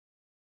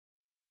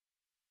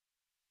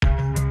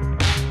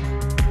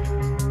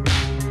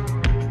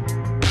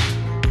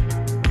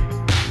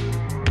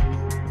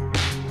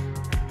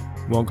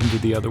Welcome to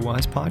the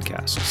Otherwise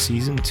Podcast,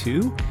 Season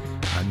 2.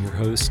 I'm your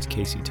host,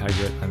 Casey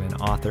Tigert. I'm an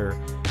author,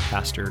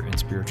 pastor, and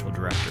spiritual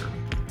director.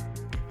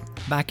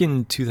 Back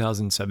in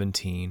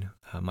 2017,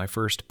 my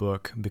first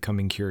book,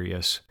 Becoming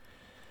Curious,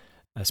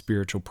 a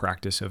spiritual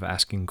practice of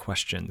asking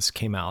questions,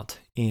 came out.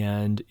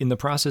 And in the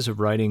process of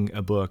writing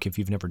a book, if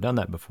you've never done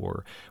that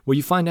before, what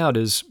you find out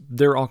is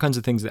there are all kinds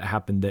of things that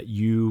happen that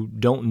you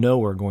don't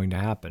know are going to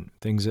happen,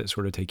 things that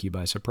sort of take you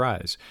by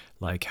surprise,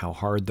 like how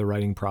hard the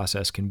writing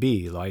process can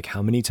be, like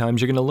how many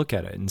times you're going to look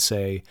at it and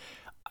say,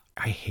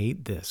 I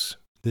hate this.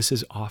 This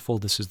is awful.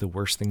 This is the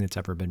worst thing that's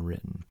ever been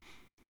written.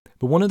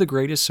 But one of the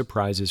greatest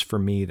surprises for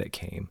me that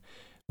came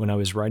when I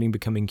was writing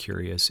Becoming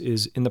Curious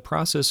is in the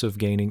process of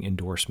gaining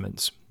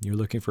endorsements. You're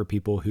looking for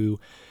people who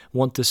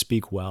want to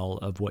speak well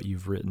of what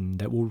you've written,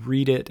 that will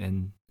read it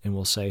and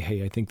will say,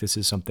 hey, I think this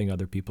is something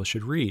other people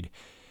should read.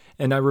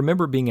 And I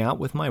remember being out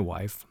with my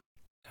wife.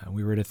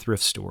 We were at a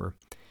thrift store.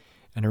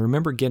 And I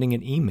remember getting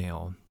an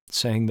email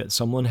saying that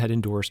someone had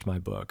endorsed my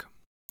book.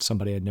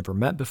 Somebody I'd never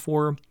met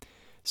before,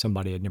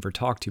 somebody I'd never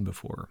talked to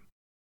before,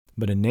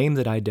 but a name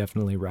that I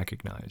definitely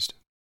recognized.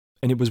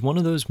 And it was one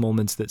of those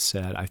moments that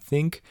said, I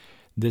think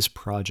this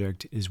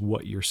project is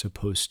what you're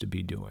supposed to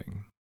be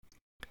doing.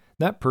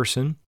 That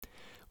person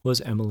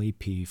was Emily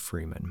P.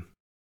 Freeman.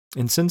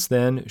 And since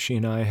then, she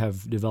and I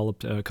have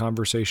developed a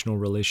conversational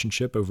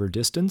relationship over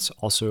distance,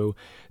 also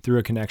through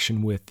a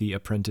connection with the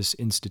Apprentice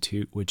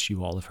Institute, which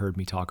you all have heard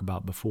me talk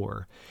about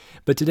before.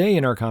 But today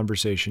in our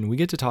conversation, we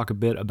get to talk a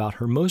bit about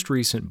her most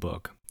recent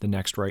book, The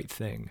Next Right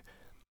Thing,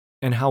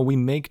 and how we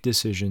make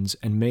decisions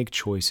and make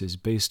choices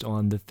based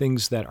on the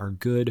things that are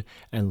good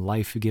and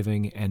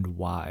life-giving and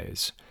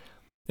wise.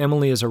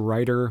 Emily, as a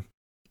writer,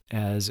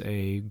 as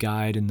a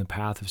guide in the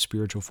path of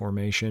spiritual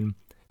formation,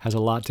 has a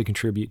lot to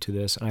contribute to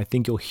this, and I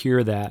think you'll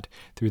hear that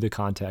through the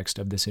context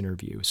of this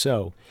interview.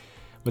 So,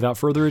 without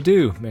further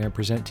ado, may I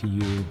present to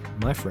you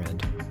my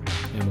friend,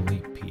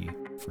 Emily P.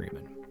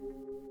 Freeman.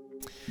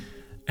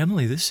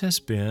 Emily, this has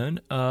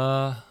been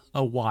a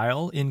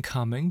while in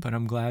coming, but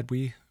I'm glad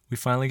we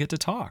finally get to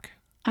talk.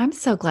 I'm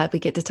so glad we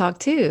get to talk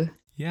too.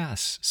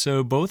 Yes.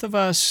 So both of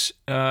us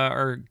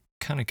are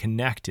kind of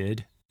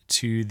connected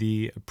to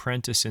the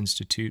Apprentice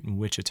Institute in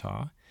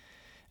Wichita.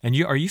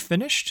 And are you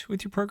finished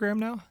with your program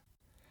now?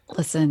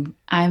 Listen,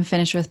 I'm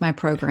finished with my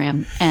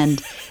program.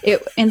 And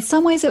in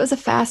some ways it was a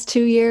fast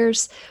 2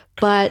 years,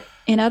 but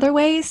in other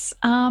ways,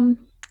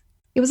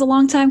 it was a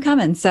long time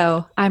coming.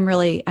 So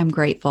I'm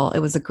grateful. It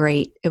was a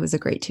great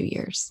 2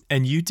 years.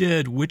 And you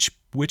did, which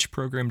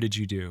program did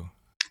you do?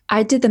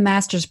 I did the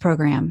master's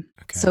program.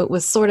 Okay. So it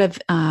was sort of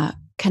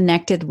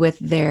connected with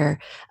their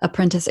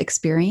apprentice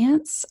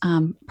experience,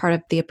 part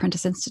of the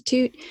Apprentice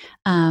Institute.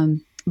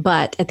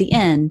 But at the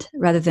end,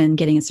 rather than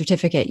getting a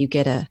certificate, you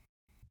get a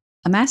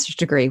master's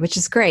degree, which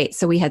is great.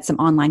 So we had some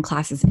online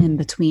classes in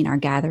between our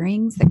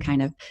gatherings that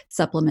kind of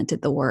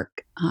supplemented the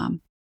work.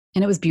 And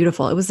it was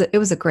beautiful. It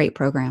was a great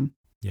program.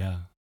 Yeah.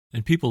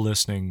 And people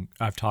listening,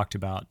 I've talked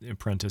about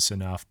Apprentice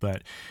enough,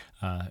 but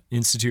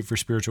Institute for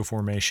Spiritual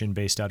Formation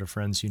based out of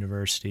Friends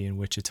University in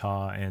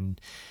Wichita, and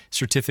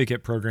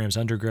certificate programs,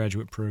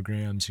 undergraduate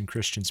programs in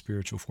Christian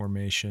spiritual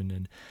formation,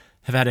 and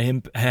have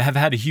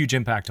had a huge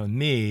impact on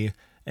me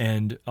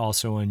and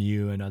also on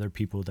you and other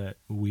people that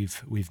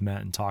we've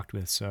met and talked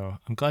with. So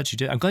I'm glad you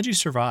did. I'm glad you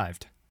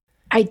survived.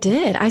 I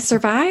did. I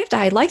survived.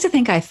 I like to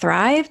think I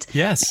thrived.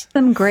 Yes.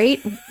 Some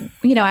great,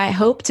 I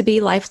hope to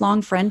be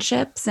lifelong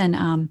friendships.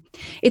 And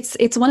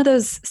it's one of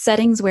those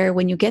settings where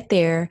when you get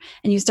there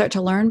and you start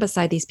to learn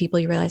beside these people,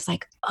 you realize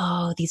like,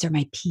 oh, these are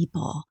my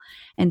people.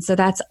 And so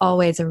that's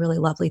always a really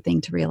lovely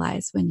thing to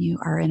realize when you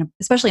are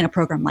especially in a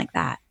program like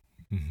that.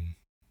 Mm-hmm.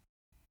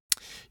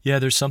 Yeah,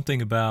 there's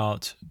something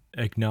about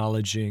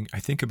acknowledging,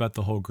 I think about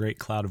the whole great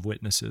cloud of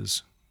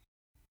witnesses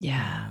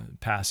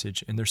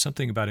passage. And there's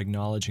something about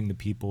acknowledging the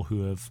people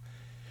who have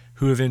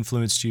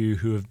influenced you,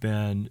 who have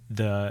been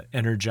the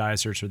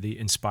energizers or the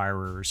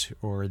inspirers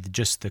or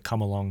just the come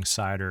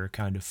alongsider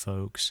kind of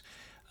folks.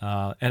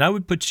 And I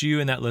would put you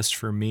in that list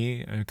for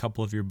me. A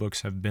couple of your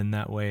books have been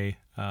that way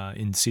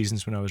in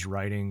seasons when I was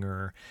writing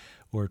or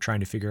trying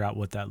to figure out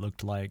what that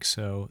looked like.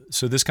 So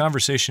this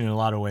conversation in a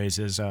lot of ways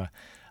is a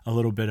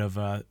little bit of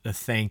a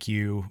thank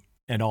you.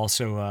 And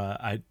also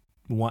I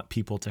want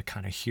people to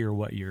kind of hear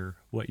what you're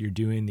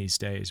doing these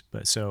days.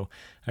 But so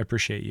I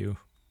appreciate you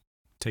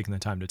taking the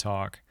time to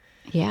talk.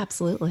 Yeah,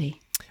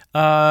 absolutely.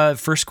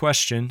 First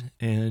question,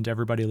 and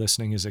everybody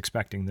listening is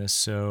expecting this.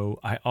 So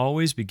I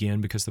always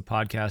begin, because the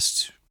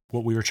podcast,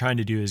 what we were trying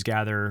to do is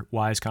gather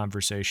wise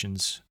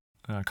conversations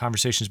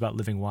about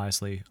living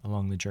wisely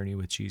along the journey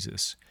with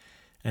Jesus.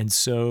 And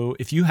so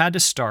if you had to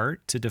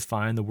start to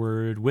define the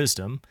word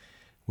wisdom,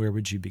 where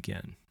would you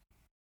begin?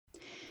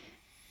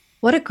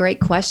 What a great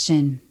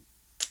question.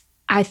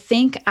 I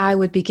think I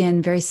would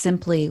begin very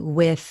simply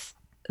with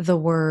the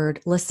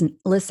word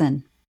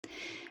listen,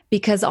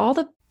 because all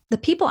the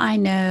people I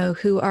know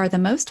who are the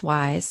most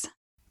wise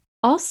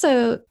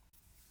also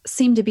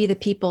seem to be the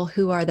people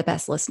who are the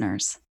best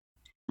listeners.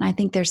 And I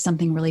think there's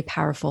something really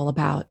powerful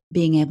about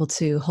being able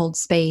to hold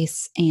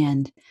space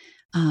and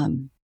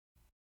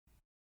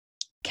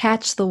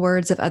catch the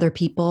words of other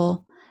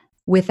people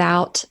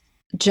without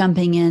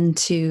jumping in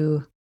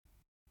to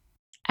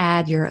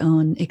add your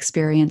own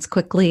experience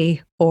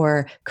quickly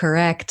or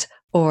correct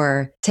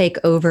or take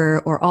over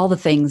or all the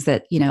things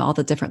that, all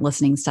the different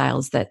listening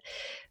styles that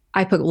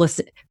I put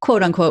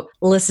quote unquote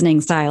listening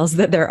styles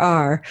that there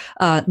are,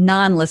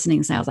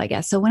 non-listening styles, I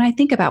guess. So when I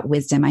think about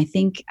wisdom, I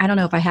don't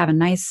know if I have a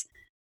nice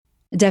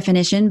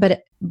definition,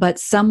 but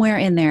somewhere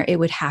in there, it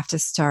would have to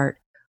start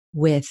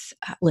with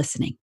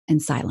listening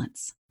and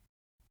silence.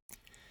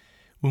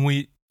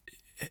 When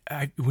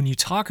you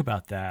talk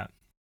about that,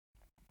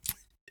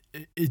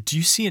 do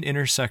you see an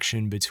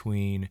intersection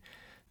between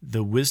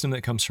the wisdom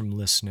that comes from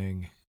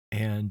listening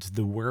and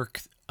the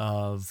work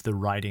of the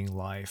writing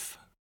life?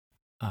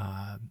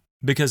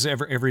 Because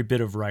every bit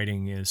of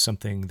writing is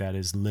something that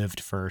is lived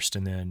first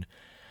and then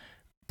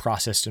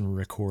processed and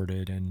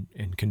recorded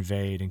and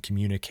conveyed and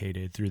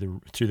communicated through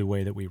the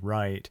way that we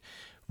write.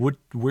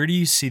 Where do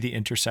you see the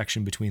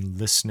intersection between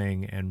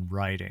listening and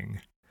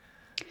writing?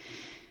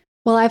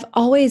 Well, I've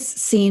always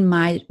seen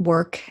my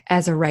work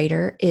as a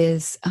writer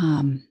is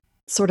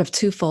sort of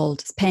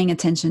twofold, paying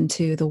attention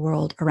to the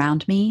world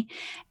around me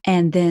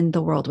and then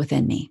the world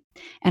within me.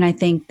 And I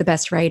think the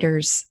best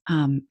writers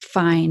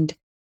find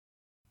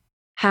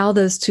how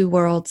those two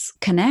worlds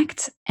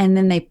connect, and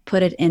then they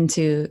put it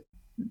into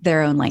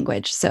their own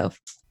language. So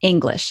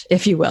English,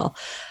 if you will.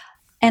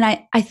 And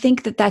I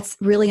think that that's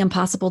really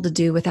impossible to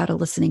do without a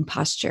listening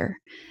posture.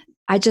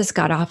 I just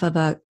got off of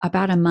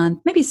about a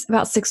month, maybe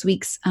about 6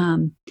 weeks,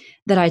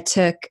 that I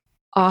took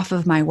off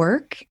of my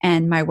work.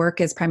 And my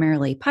work is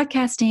primarily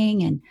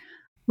podcasting and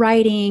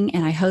writing.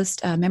 And I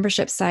host a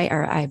membership site,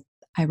 or I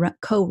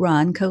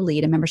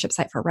co-lead a membership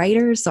site for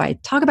writers. So I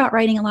talk about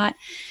writing a lot.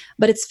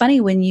 But it's funny,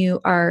 when you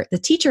are the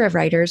teacher of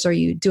writers or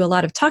you do a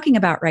lot of talking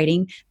about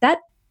writing, that,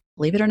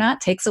 believe it or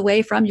not, takes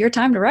away from your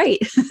time to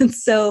write.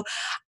 So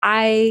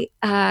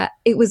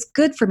it was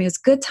good for me. It was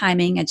good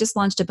timing. I just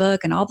launched a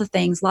book and all the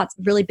things, lots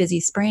really busy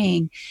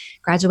spring,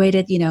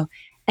 graduated,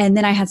 and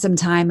then I had some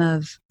time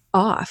of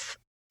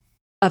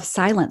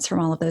silence from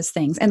all of those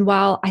things. And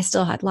while I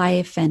still had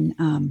life and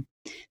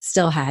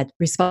still had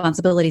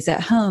responsibilities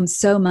at home,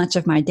 so much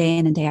of my day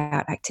in and day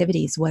out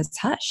activities was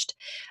hushed.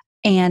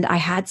 And I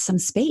had some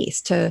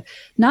space to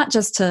not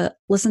just to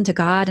listen to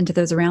God and to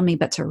those around me,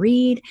 but to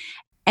read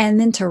and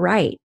then to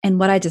write. And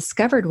what I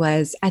discovered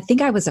was, I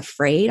think I was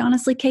afraid,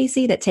 honestly,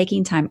 Casey, that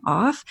taking time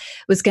off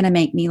was going to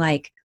make me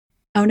like,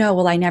 oh no,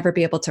 will I never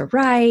be able to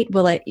write?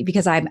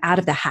 Because I'm out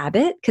of the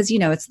habit? Because,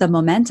 it's the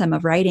momentum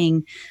of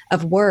writing,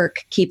 of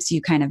work keeps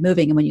you kind of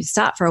moving. And when you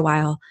stop for a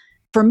while,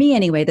 for me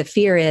anyway, the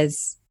fear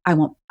is I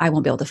won't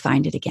be able to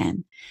find it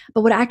again.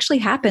 But what actually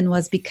happened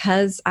was,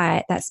 because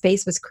that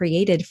space was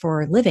created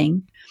for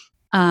living,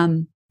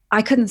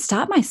 I couldn't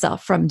stop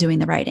myself from doing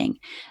the writing.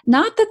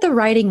 Not that the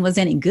writing was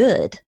any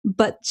good,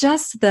 but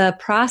just the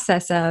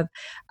process of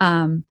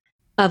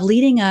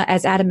leading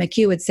as Adam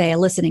McHugh would say, a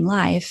listening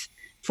life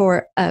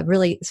for a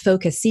really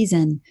focused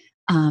season.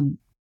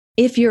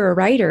 If you're a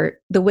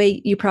writer, the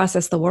way you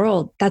process the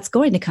world, that's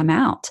going to come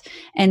out.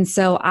 And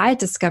so I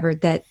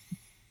discovered that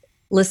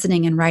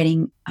listening and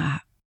writing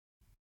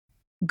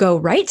go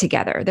right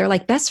together. They're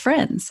like best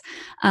friends.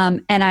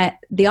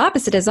 The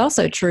opposite is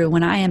also true.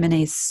 When I am in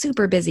a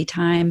super busy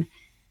time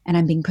and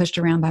I'm being pushed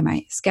around by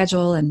my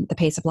schedule and the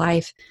pace of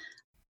life,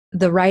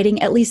 the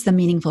writing, at least the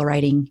meaningful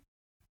writing,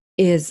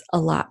 is a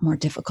lot more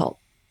difficult.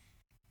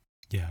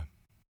 Yeah.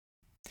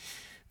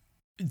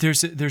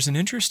 There's an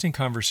interesting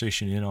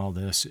conversation in all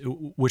this,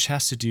 which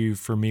has to do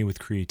for me with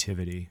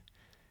creativity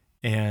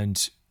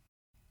and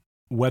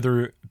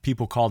whether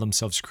people call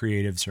themselves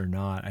creatives or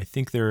not. I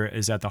think there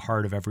is at the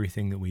heart of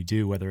everything that we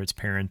do, whether it's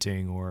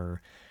parenting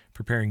or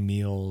preparing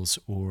meals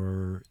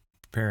or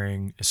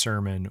preparing a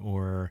sermon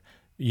or,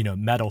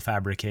 metal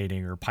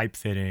fabricating or pipe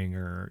fitting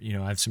or,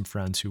 I have some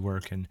friends who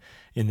work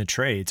in the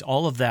trades,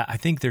 all of that. I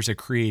think there's a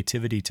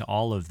creativity to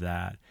all of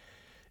that.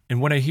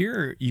 And what I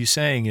hear you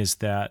saying is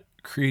that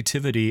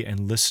creativity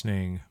and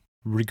listening,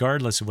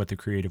 regardless of what the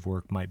creative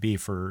work might be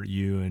for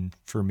you and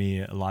for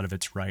me, a lot of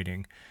it's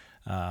writing,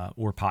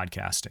 or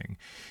podcasting.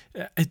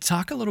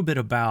 Talk a little bit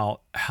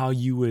about how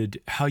you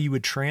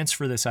would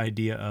transfer this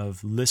idea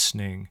of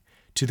listening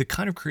to the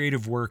kind of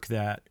creative work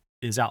that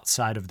is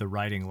outside of the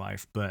writing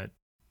life, but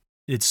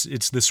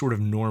it's the sort of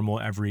normal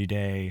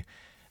everyday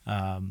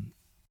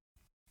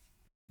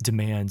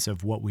demands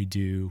of what we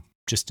do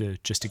just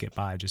to get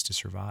by, just to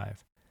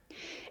survive.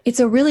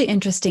 It's a really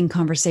interesting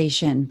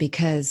conversation,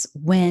 because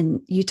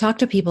when you talk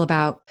to people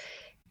about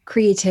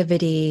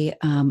creativity,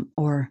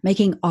 or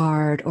making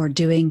art or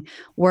doing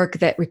work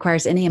that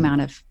requires any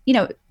amount of,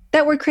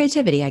 that word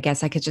creativity, I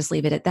guess I could just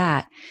leave it at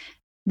that.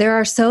 There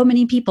are so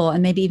many people,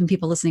 and maybe even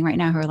people listening right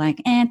now, who are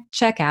like,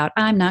 check out,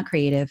 I'm not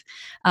creative.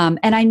 And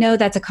I know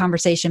that's a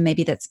conversation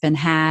maybe that's been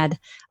had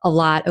a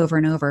lot over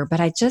and over, but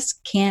I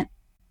just can't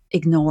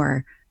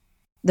ignore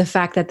the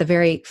fact that the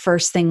very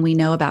first thing we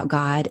know about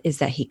God is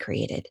that he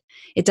created.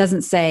 It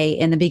doesn't say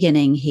in the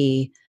beginning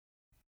he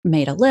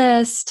made a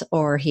list,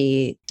 or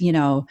he,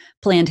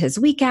 planned his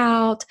week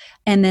out.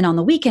 And then on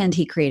the weekend,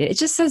 he created. It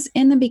just says,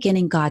 in the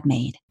beginning, God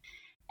made.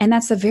 And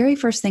that's the very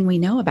first thing we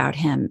know about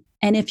him.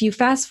 And if you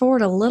fast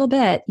forward a little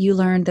bit, you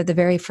learn that the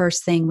very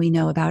first thing we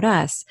know about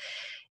us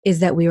is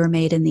that we were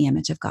made in the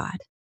image of God,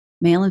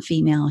 male and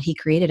female. He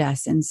created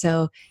us. And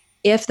so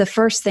if the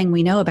first thing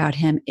we know about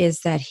him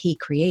is that he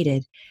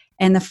created,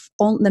 and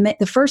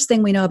the first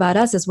thing we know about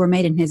us is we're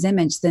made in his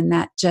image, then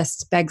that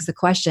just begs the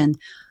question,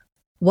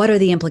 what are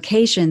the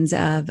implications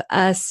of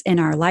us in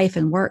our life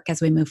and work as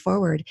we move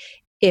forward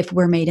if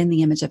we're made in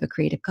the image of a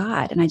creative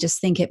God? And I just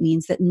think it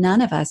means that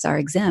none of us are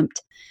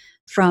exempt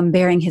from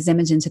bearing his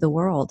image into the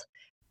world,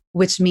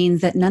 which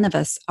means that none of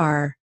us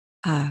are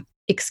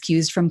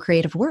excused from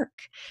creative work.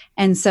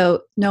 And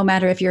so no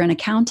matter if you're an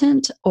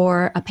accountant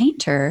or a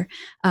painter,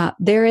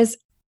 there is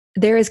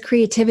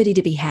creativity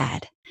to be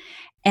had.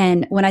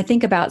 And when I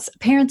think about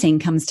parenting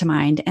comes to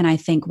mind, and I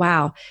think,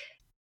 wow,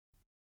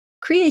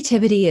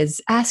 creativity is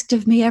asked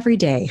of me every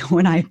day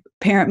when I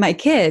parent my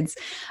kids.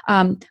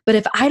 But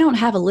if I don't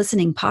have a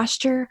listening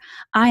posture,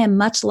 I am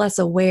much less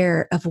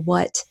aware of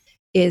what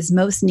is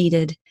most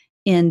needed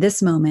in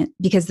this moment,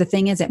 because the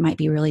thing is, it might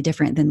be really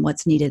different than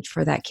what's needed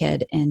for that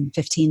kid in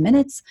 15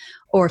 minutes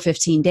or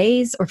 15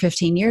 days or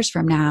 15 years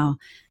from now.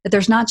 That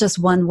there's not just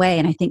one way.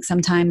 And I think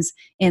sometimes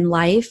in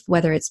life,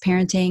 whether it's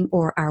parenting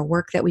or our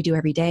work that we do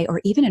every day,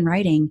 or even in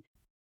writing,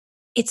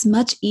 it's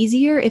much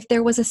easier if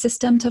there was a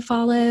system to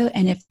follow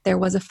and if there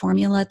was a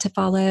formula to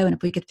follow and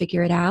if we could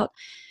figure it out.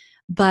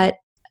 But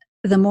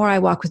the more I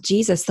walk with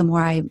Jesus, the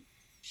more I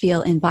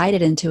feel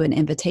invited into an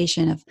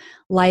invitation of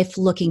life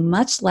looking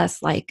much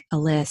less like a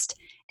list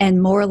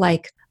and more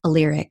like a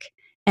lyric.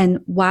 And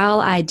while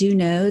I do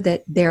know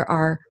that there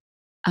are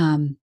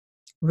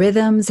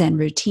rhythms and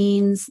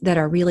routines that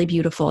are really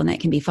beautiful and that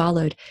can be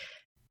followed,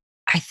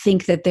 I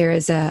think that there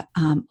is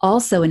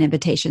also an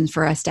invitation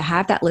for us to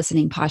have that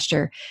listening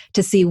posture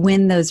to see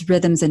when those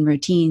rhythms and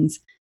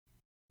routines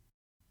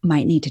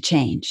might need to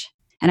change.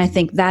 And I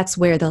think that's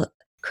where the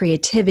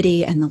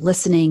creativity and the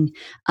listening,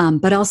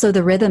 but also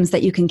the rhythms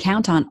that you can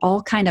count on,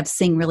 all kind of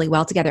sing really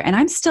well together. And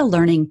I'm still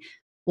learning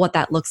what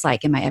that looks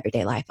like in my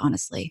everyday life,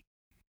 honestly.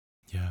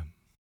 Yeah.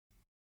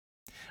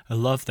 I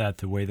love that,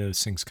 the way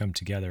those things come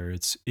together.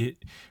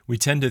 We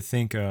tend to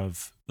think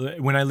of,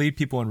 when I lead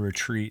people on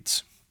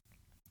retreats,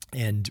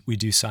 and we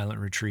do silent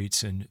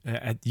retreats, and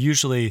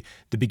usually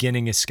the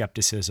beginning is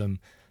skepticism,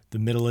 the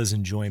middle is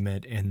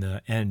enjoyment, and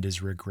the end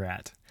is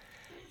regret.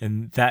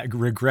 And that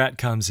regret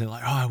comes in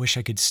like, oh, I wish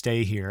I could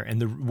stay here.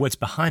 And what's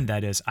behind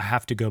that is I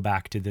have to go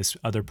back to this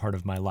other part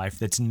of my life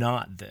that's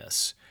not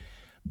this.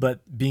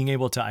 But being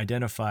able to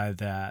identify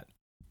that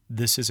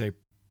this is a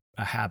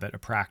habit, a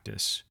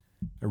practice,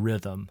 a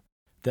rhythm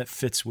that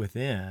fits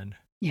within,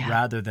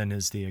 rather than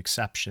as the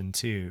exception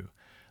to.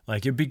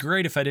 Like, it'd be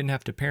great if I didn't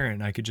have to parent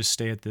and I could just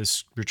stay at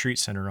this retreat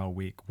center all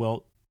week.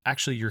 Well,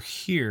 actually, you're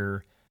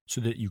here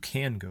so that you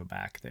can go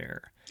back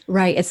there.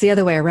 Right. It's the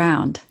other way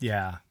around.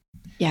 Yeah.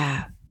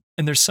 Yeah.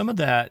 And there's some of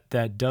that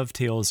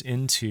dovetails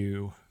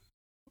into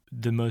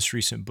the most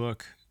recent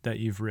book that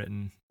you've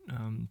written,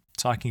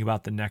 talking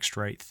about the next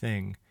right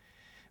thing,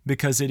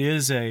 because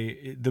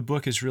the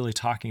book is really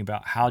talking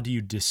about how do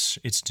you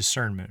it's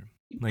discernment.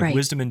 Like, right.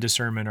 Wisdom and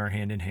discernment are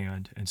hand in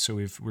hand. And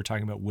so we're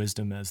talking about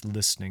wisdom as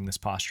listening, this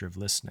posture of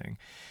listening.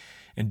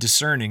 And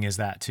discerning is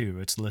that too.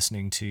 It's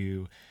listening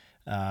to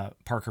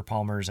Parker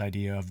Palmer's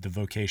idea of the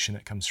vocation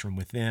that comes from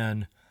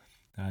within.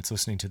 It's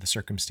listening to the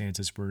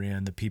circumstances we're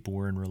in, the people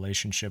we're in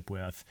relationship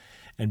with,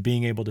 and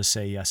being able to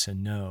say yes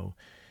and no.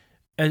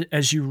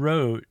 As you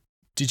wrote,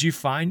 did you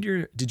find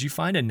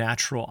a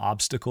natural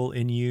obstacle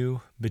in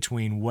you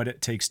between what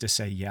it takes to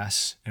say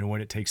yes and what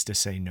it takes to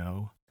say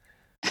no?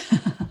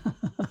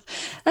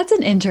 That's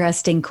an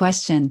interesting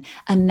question.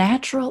 A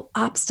natural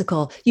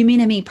obstacle. You mean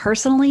to me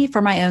personally,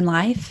 for my own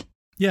life?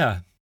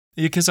 Yeah.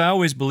 Because I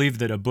always believe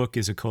that a book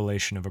is a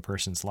collation of a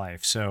person's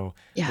life. So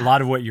a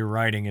lot of what you're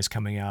writing is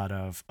coming out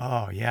of,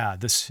 oh yeah,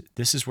 this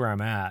is where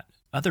I'm at.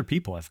 Other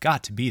people have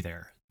got to be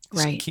there.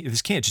 Right.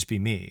 This can't just be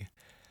me.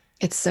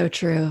 It's so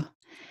true.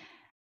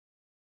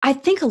 I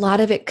think a lot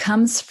of it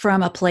comes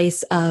from a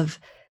place of,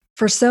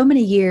 for so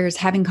many years,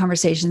 having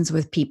conversations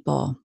with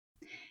people.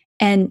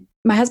 And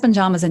my husband,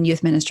 John, was in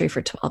youth ministry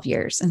for 12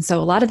 years. And so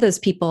a lot of those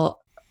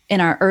people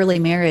in our early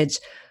marriage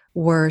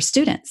were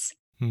students.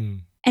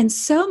 And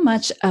so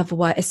much of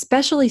what,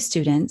 especially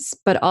students,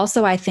 but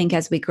also I think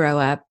as we grow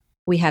up,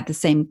 we have the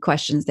same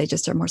questions. They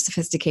just are more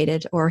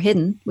sophisticated or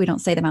hidden. We don't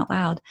say them out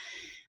loud.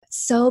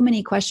 So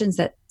many questions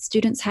that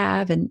students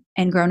have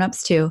and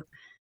grown-ups too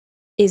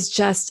is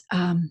just,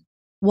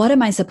 what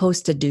am I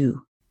supposed to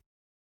do?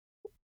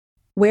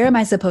 Where am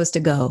I supposed to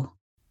go?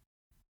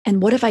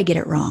 And what if I get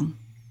it wrong?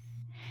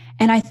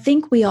 And I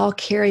think we all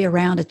carry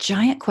around a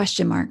giant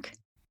question mark.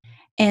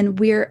 And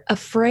we're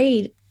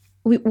afraid,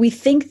 we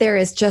think there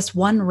is just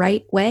one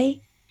right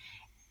way.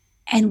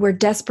 And we're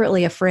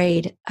desperately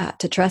afraid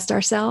to trust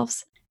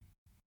ourselves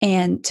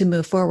and to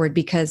move forward,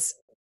 because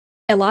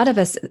a lot of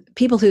us,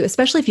 people who,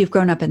 especially if you've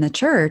grown up in the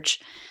church,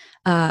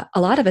 A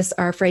lot of us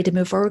are afraid to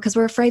move forward because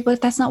we're afraid, what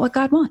if that's not what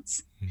God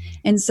wants?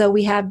 And so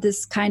we have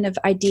this kind of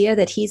idea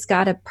that he's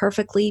got a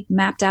perfectly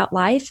mapped out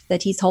life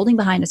that he's holding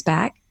behind his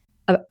back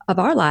of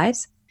our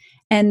lives.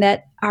 And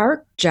that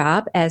our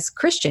job as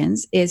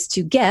Christians is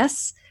to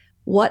guess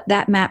what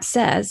that map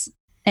says.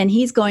 And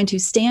he's going to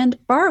stand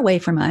far away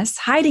from us,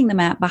 hiding the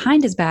map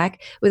behind his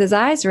back with his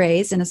eyes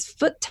raised and his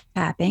foot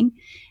tapping.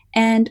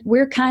 And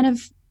we're kind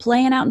of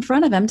playing out in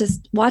front of him to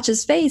watch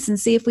his face and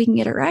see if we can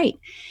get it right.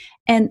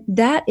 And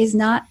that is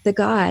not the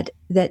God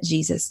that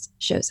Jesus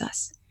shows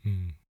us.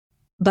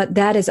 But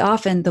that is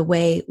often the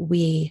way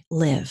we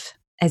live,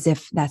 as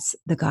if that's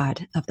the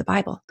God of the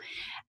Bible.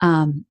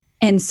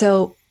 And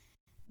so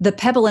the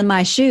pebble in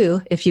my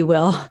shoe, if you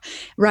will,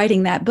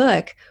 writing that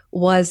book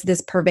was this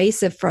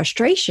pervasive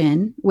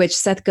frustration, which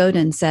Seth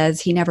Godin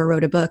says he never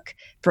wrote a book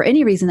for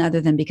any reason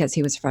other than because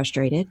he was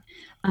frustrated.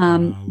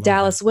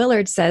 Dallas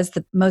Willard says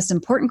the most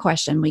important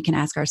question we can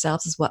ask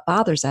ourselves is what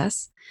bothers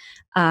us.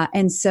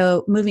 And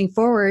so moving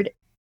forward,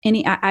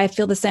 I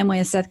feel the same way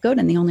as Seth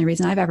Godin. The only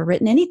reason I've ever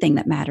written anything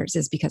that matters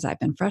is because I've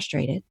been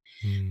frustrated.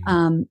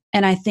 And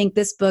I think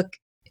this book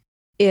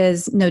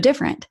is no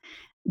different.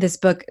 This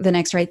book, The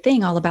Next Right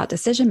Thing, all about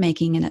decision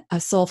making and a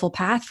soulful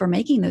path for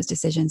making those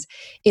decisions,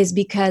 is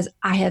because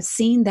I have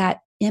seen that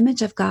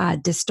image of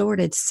God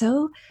distorted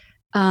so,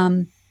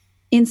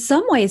 in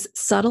some ways,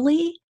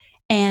 subtly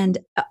and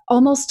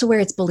almost to where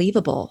it's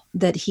believable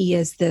that he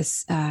is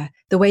this,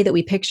 the way that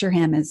we picture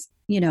him as,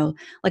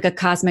 like a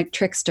cosmic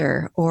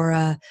trickster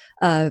or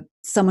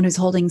someone who's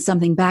holding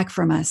something back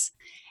from us.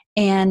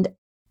 And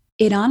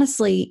it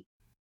honestly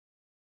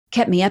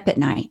kept me up at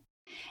night.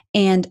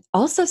 And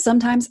also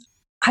sometimes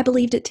I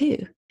believed it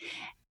too.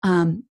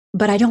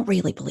 But I don't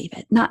really believe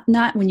it.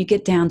 Not when you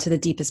get down to the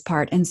deepest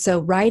part. And so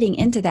writing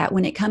into that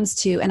when it comes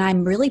to, and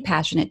I'm really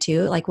passionate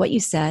too, like what you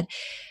said,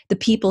 the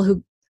people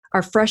who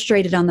are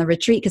frustrated on the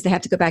retreat because they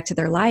have to go back to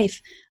their life.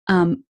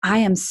 I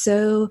am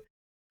so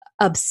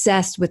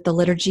obsessed with the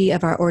liturgy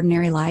of our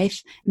ordinary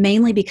life,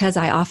 mainly because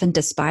I often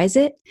despise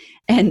it.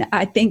 And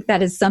I think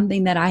that is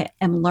something that I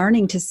am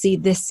learning to see.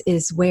 This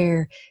is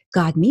where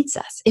God meets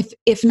us.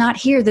 If not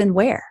here, then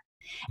where?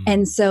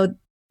 And so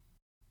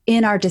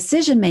in our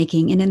decision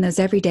making and in those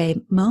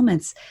everyday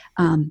moments,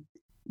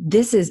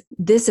 this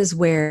is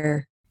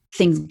where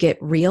things get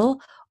real,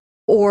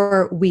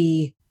 or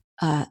we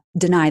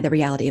deny the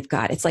reality of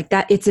God. It's like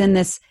that. It's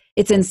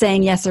in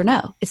saying yes or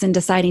no. It's in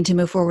deciding to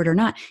move forward or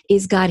not.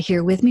 Is God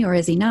here with me or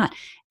is he not?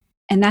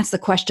 And that's the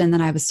question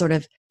that I was sort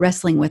of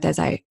wrestling with as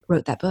I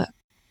wrote that book.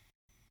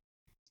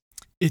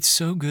 It's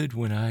so good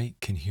when I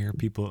can hear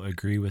people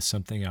agree with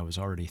something I was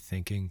already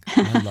thinking.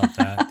 I love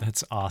that.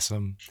 That's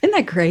awesome. Isn't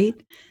that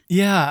great?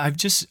 Yeah,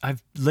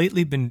 I've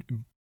lately been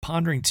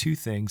pondering two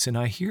things, and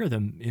I hear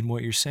them in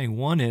what you're saying.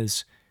 One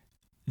is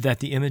that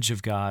the image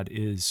of God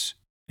is,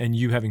 and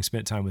you having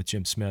spent time with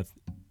Jim Smith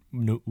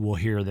will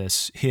hear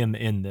him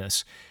in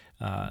this.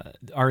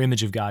 Our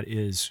image of God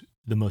is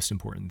the most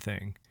important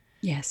thing.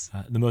 Yes.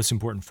 The most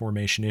important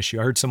formation issue.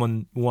 I heard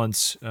someone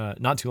once,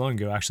 not too long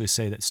ago, actually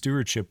say that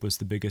stewardship was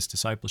the biggest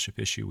discipleship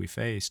issue we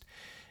faced.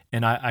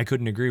 And I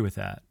couldn't agree with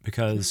that,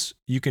 because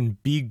you can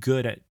be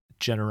good at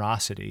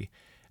generosity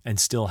and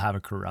still have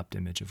a corrupt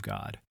image of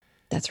God.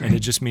 That's right. And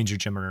it just means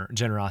your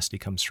generosity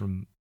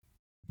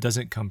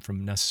doesn't come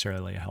from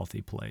necessarily a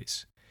healthy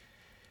place.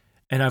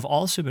 And I've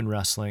also been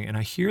wrestling, and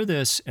I hear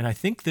this, and I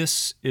think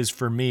this is,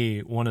 for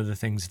me, one of the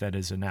things that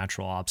is a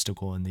natural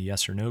obstacle in the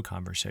yes or no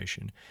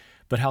conversation,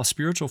 but how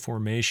spiritual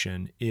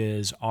formation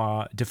is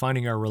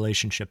defining our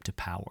relationship to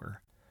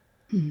power.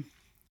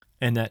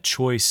 And that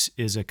choice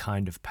is a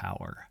kind of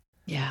power.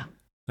 Yeah.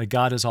 Like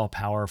God is all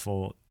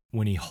powerful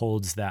when he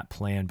holds that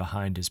plan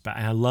behind his back.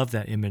 And I love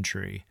that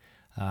imagery.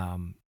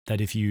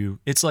 That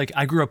it's like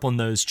I grew up on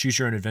those choose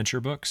your own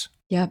adventure books.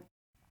 Yep.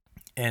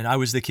 And I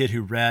was the kid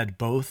who read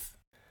both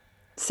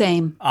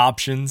same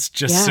options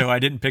just so I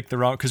didn't pick the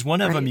wrong, because one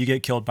of them you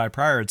get killed by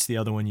pirates, the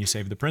other one you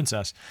save the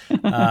princess.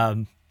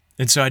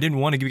 And so I didn't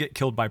want to get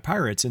killed by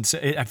pirates. And so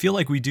I feel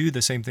like we do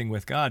the same thing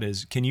with God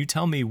is, can you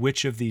tell me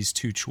which of these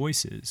two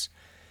choices?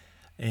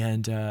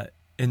 And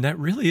that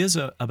really is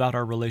about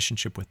our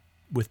relationship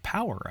with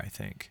power, I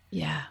think.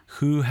 Yeah.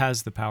 Who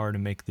has the power to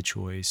make the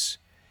choice?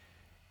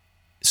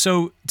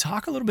 So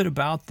talk a little bit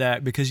about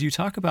that, because you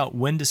talk about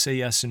when to say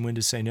yes and when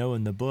to say no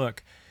in the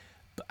book.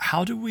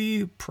 How do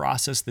we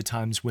process the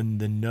times when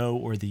the no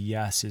or the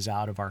yes is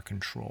out of our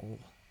control?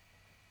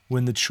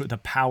 When the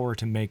power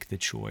to make the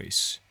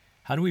choice?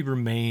 How do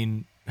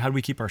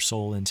we keep our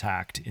soul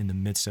intact in the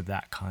midst of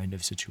that kind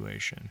of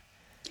situation?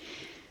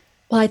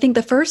 Well, I think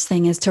the first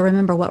thing is to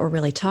remember what we're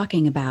really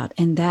talking about.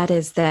 And that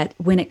is that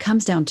when it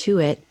comes down to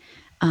it,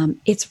 and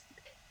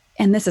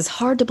this is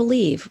hard to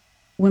believe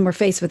when we're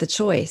faced with a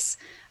choice.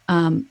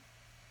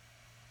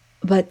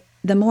 But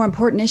the more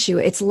important issue,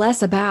 it's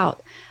less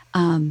about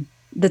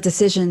the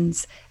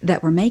decisions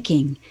that we're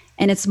making,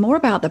 and it's more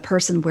about the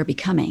person we're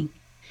becoming.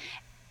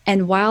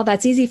 And while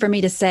that's easy for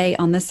me to say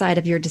on this side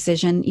of your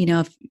decision,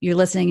 if you're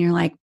listening, you're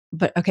like,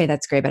 but okay,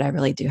 that's great, but I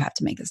really do have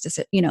to make this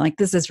decision, like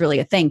this is really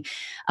a thing.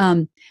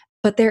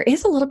 But there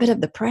is a little bit of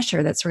the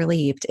pressure that's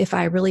relieved if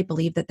I really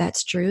believe that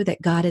that's true,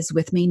 that God is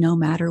with me no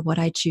matter what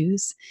I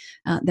choose,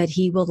 that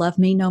He will love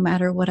me no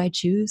matter what I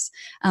choose,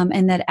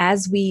 and that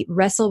as we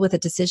wrestle with a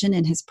decision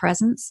in His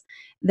presence,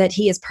 that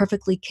He is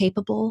perfectly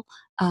capable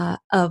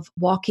of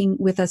walking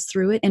with us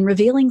through it and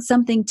revealing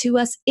something to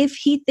us if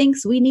He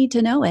thinks we need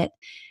to know it.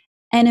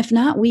 And if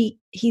not,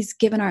 He's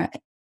given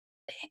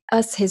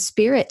us His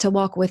Spirit to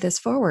walk with us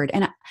forward.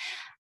 And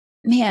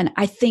man,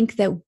 I think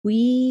that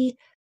we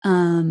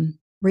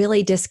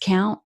really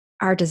discount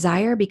our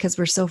desire because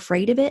we're so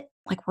afraid of it.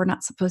 Like we're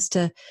not supposed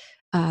to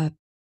uh,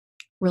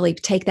 really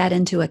take that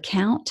into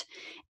account.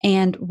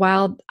 And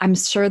while I'm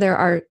sure there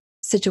are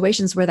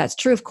situations where that's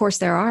true, of course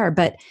there are,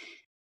 but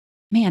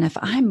man, if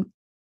I'm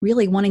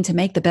really wanting to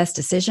make the best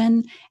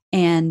decision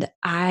and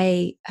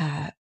I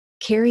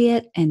carry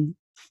it and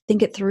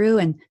think it through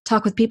and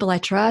talk with people I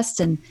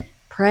trust and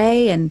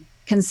pray and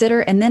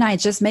consider, and then I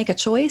just make a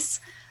choice,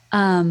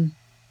 I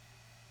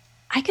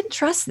can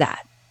trust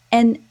that.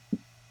 And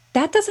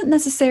that doesn't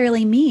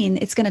necessarily mean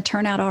it's going to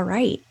turn out all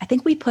right. I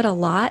think we put a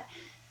lot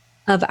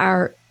of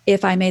our,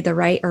 if I made the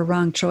right or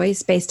wrong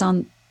choice based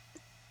on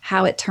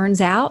how it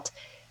turns out.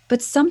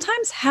 But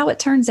sometimes how it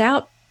turns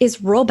out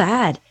is real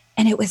bad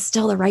and it was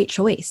still the right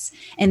choice.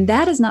 And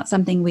that is not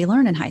something we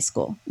learn in high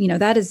school.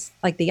 That is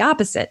like the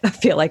opposite, I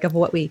feel like, of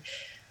what we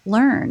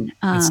learn.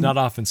 It's not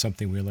often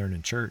something we learn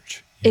in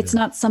church either. It's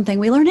not something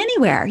we learn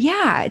anywhere.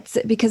 Yeah. It's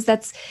because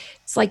it's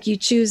like you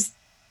choose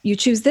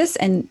this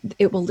and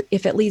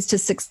if it leads to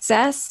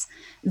success,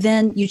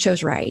 then you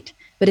chose right.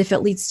 But if it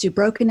leads to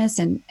brokenness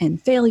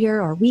and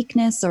failure or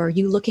weakness or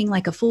you looking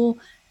like a fool,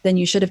 then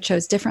you should have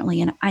chose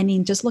differently. And I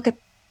mean, just look at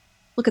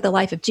the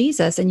life of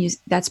Jesus and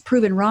that's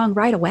proven wrong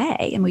right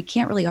away. And we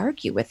can't really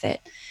argue with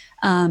it.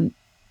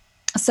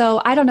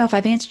 So I don't know if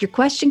I've answered your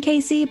question,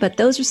 Casey, but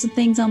those are some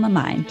things on my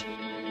mind.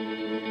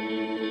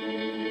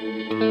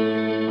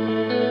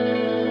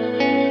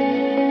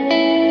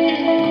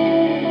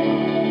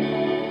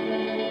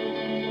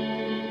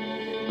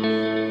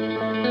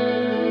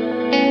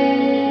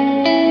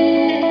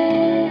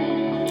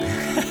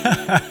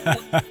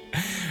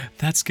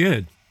 That's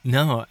good.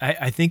 No,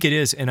 I think it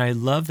is. And I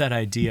love that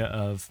idea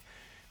of,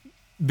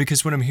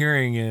 because what I'm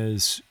hearing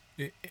is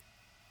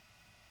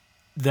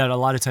that a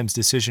lot of times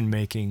decision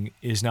making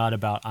is not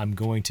about I'm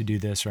going to do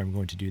this or I'm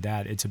going to do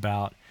that. It's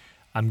about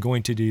I'm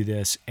going to do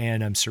this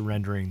and I'm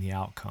surrendering the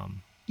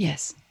outcome.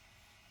 Yes.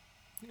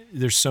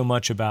 There's so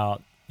much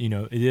about,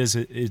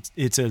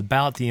 it's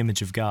about the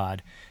image of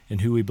God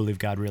and who we believe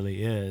God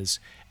really is.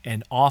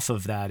 And off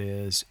of that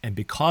is, and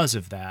because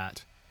of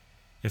that,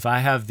 if I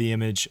have the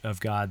image of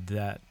God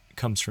that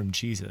comes from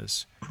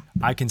Jesus,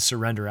 I can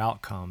surrender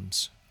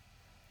outcomes.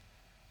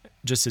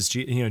 Just as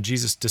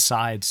Jesus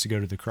decides to go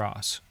to the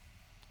cross.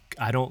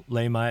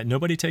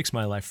 Nobody takes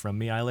my life from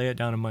me. I lay it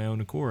down on my own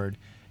accord,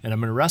 and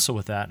I'm going to wrestle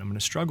with that, and I'm going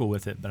to struggle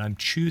with it, but I'm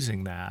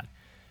choosing that,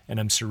 and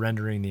I'm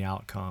surrendering the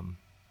outcome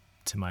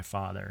to my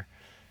Father.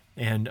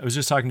 And I was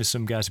just talking to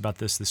some guys about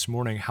this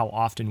morning, how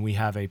often we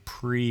have a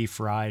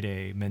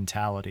pre-Friday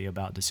mentality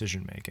about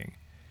decision making.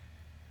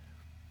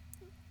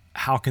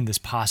 How can this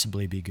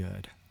possibly be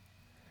good?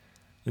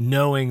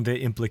 Knowing the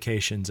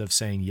implications of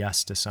saying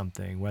yes to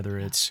something, whether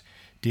it's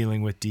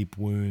dealing with deep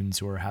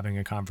wounds or having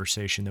a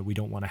conversation that we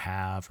don't want to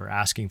have or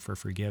asking for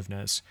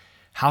forgiveness.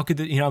 How could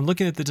I'm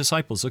looking at the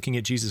disciples, looking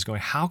at Jesus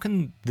going, how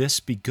can this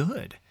be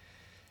good?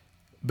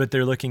 But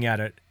they're looking at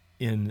it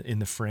in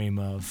the frame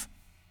of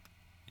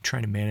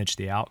trying to manage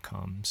the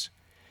outcomes.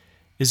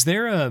 Is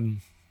there a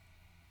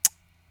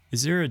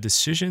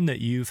decision that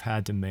you've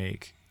had to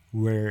make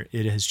where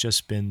it has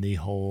just been the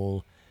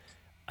whole,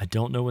 I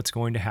don't know what's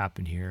going to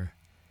happen here.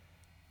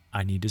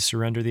 I need to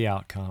surrender the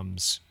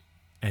outcomes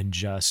and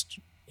just,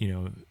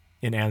 in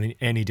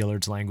Annie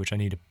Dillard's language, I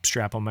need to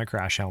strap on my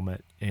crash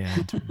helmet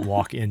and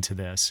walk into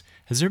this.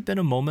 Has there been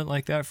a moment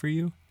like that for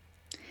you?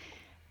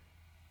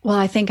 Well,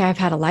 I think I've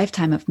had a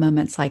lifetime of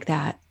moments like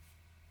that,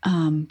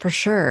 for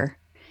sure.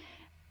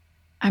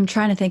 I'm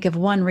trying to think of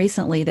one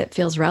recently that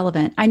feels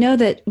relevant. I know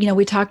that,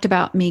 we talked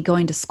about me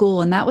going to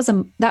school, and that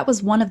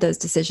was one of those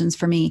decisions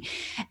for me.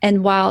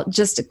 And while,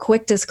 just a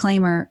quick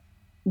disclaimer,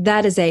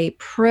 that is a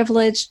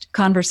privileged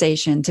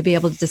conversation to be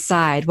able to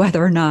decide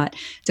whether or not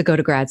to go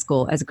to grad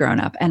school as a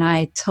grown-up. And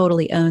I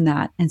totally own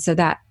that. And so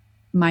that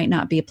might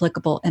not be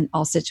applicable in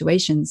all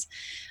situations.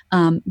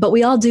 But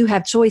we all do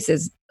have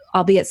choices,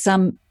 albeit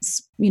some,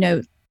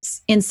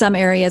 in some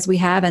areas we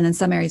have, and in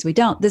some areas we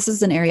don't. This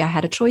is an area I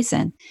had a choice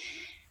in.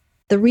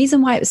 The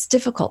reason why it was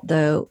difficult,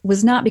 though,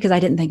 was not because I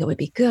didn't think it would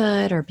be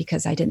good or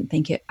because I didn't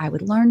think I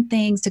would learn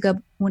things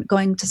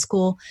going to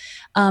school,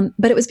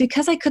 but it was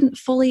because I couldn't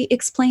fully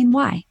explain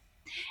why.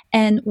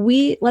 And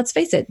we, let's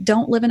face it,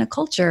 don't live in a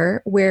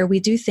culture where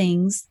we do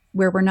things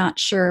where we're not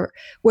sure,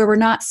 where we're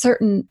not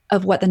certain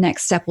of what the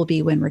next step will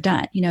be when we're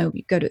done.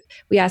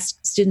 We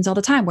ask students all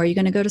the time, where are you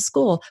going to go to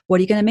school? What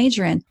are you going to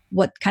major in?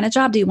 What kind of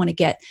job do you want to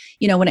get?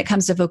 When it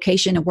comes to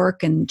vocation and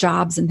work and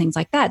jobs and things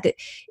like that,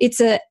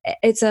 it's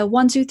a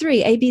 1, 2,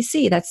 3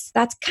 ABC.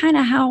 That's kind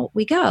of how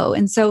we go.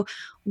 And so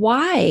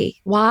why,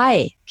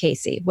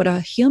 Casey, would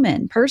a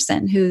human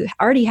person who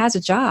already has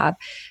a job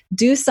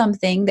do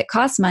something that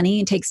costs money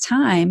and takes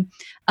time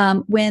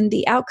when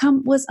the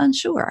outcome was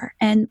unsure,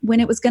 and when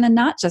it was going to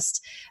not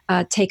just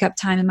take up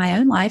time in my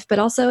own life, but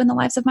also in the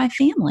lives of my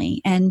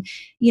family? And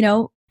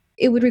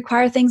it would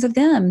require things of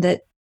them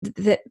that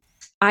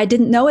I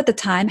didn't know at the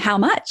time how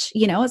much.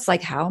 It's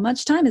like, how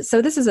much time is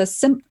so? This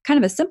is kind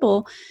of a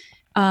simple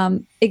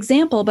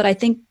example, but I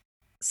think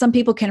some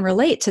people can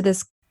relate to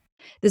this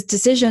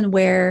decision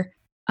where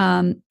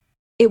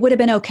it would have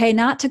been okay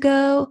not to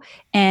go,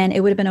 and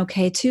it would have been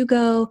okay to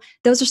go.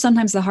 Those are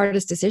sometimes the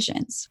hardest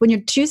decisions. When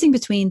you're choosing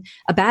between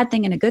a bad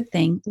thing and a good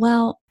thing,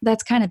 well,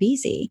 that's kind of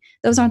easy.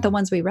 Those aren't the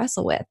ones we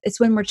wrestle with. It's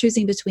when we're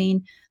choosing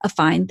between a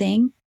fine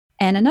thing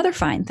and another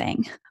fine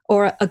thing,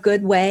 or a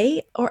good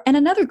way and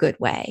another good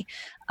way.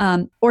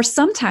 Or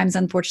sometimes,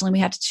 unfortunately,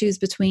 we have to choose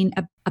between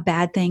a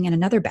bad thing and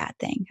another bad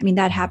thing. I mean,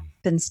 that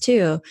happens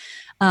too.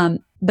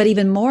 But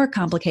even more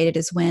complicated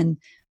is when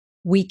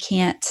we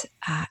can't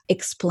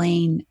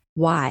explain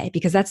why,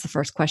 because that's the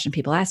first question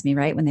people ask me,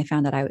 right? When they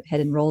found out I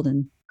had enrolled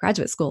in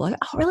graduate school, like,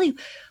 oh, really?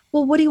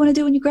 Well, what do you want to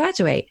do when you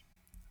graduate?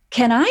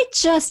 Can I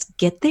just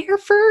get there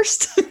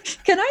first?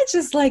 Can I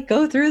just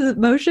go through the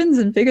motions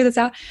and figure this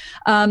out?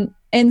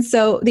 And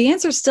so the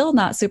answer is still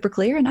not super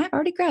clear, and I've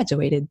already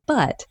graduated,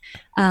 but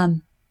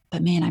man,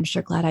 I'm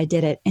sure glad I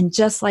did it. And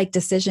just like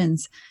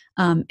decisions,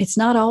 it's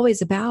not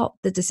always about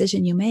the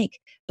decision you make,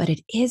 but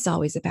it is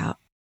always about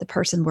the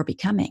person we're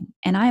becoming.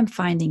 And I am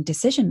finding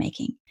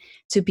decision-making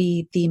to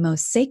be the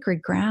most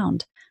sacred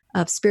ground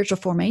of spiritual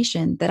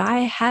formation that I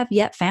have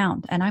yet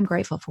found. And I'm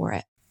grateful for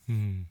it.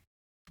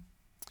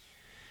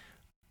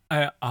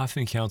 I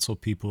often counsel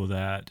people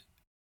that,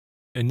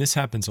 and this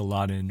happens a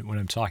lot when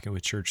I'm talking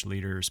with church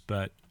leaders,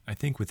 but I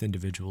think with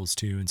individuals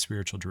too in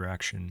spiritual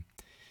direction,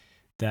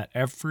 that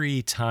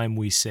every time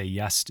we say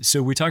yes,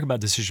 so we talk about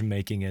decision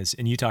making as,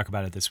 and you talk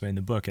about it this way in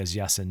the book, as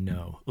yes and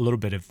no, a little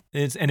bit of,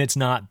 and it's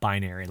not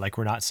binary. Like,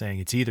 we're not saying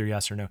it's either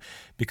yes or no,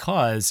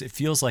 because it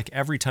feels like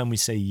every time we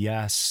say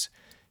yes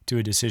to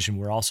a decision,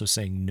 we're also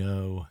saying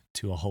no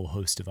to a whole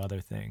host of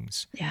other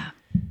things. Yeah.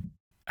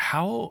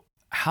 How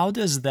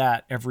does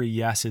that every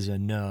yes is a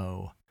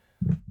no?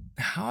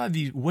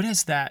 What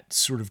has that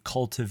sort of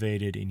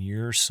cultivated in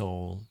your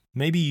soul?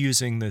 Maybe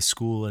using the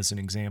school as an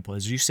example,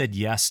 as you said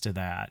yes to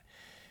that,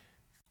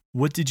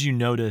 what did you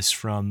notice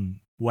from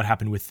what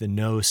happened with the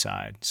no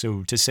side?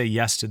 So to say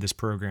yes to this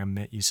program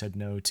meant you said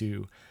no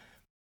to,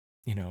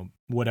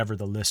 whatever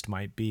the list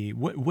might be.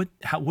 What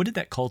did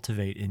that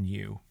cultivate in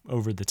you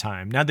over the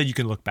time, now that you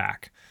can look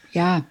back?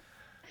 Yeah.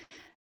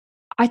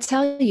 I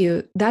tell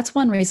you, that's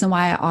one reason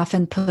why I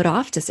often put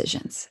off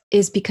decisions,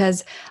 is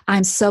because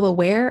I'm so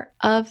aware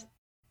of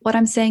what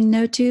I'm saying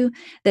no to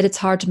that it's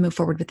hard to move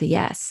forward with the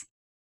yes.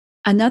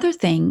 Another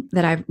thing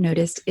that I've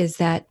noticed is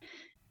that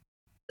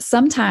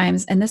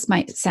sometimes, and this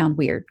might sound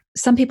weird,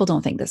 some people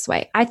don't think this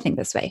way. I think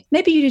this way.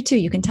 Maybe you do too.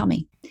 You can tell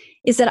me.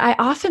 Is that I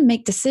often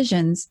make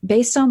decisions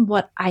based on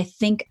what I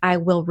think I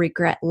will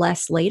regret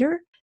less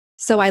later.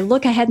 So I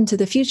look ahead into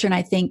the future and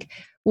I think,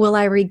 will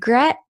I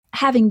regret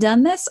having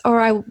done this,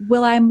 or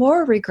will I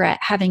more regret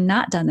having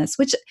not done this?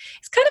 Which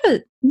is kind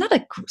of not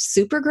a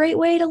super great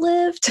way to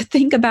live, to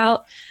think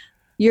about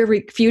your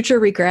future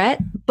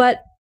regret,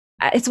 but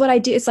it's what I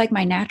do. It's like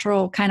my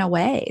natural kind of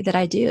way that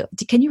I do.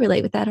 Can you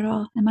relate with that at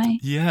all? Am I?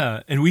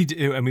 Yeah. And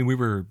we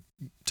were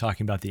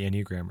talking about the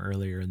Enneagram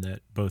earlier, and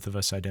that both of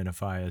us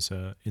identify as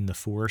in the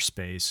 4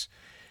 space,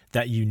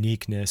 that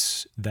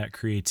uniqueness, that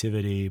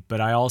creativity. But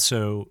I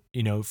also,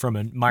 from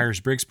a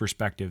Myers-Briggs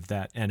perspective,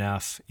 that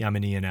NF, I'm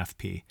an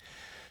ENFP.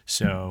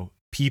 So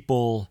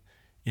people,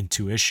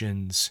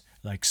 intuitions,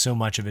 like so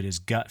much of it is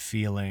gut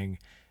feeling.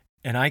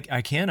 And I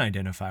can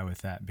identify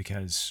with that,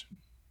 because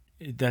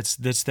that's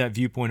that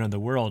viewpoint on the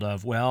world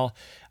of, well,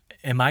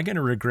 am I going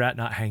to regret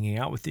not hanging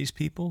out with these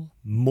people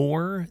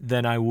more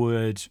than I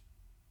would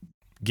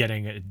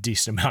getting a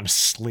decent amount of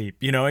sleep?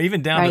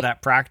 Even down to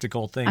that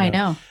practical thing. I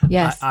know.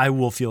 Yes. I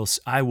will feel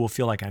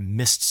like I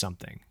missed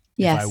something.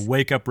 Yes. If I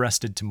wake up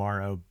rested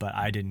tomorrow, but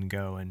I didn't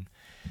go and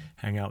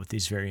hang out with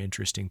these very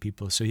interesting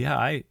people. So yeah,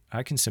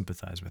 I can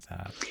sympathize with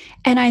that.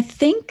 And I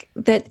think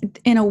that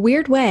in a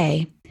weird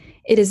way,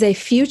 it is a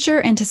future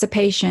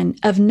anticipation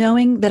of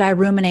knowing that I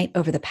ruminate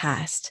over the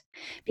past,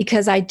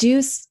 because I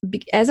do,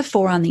 as a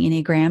 4 on the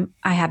Enneagram,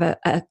 I have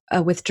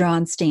a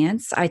withdrawn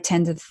stance. I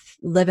tend to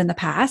live in the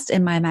past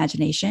in my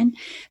imagination.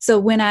 So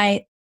when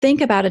I think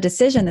about a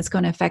decision that's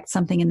going to affect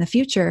something in the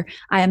future,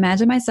 I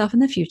imagine myself in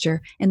the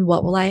future and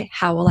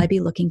how will I be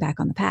looking back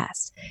on the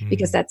past?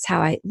 Because that's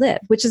how I live,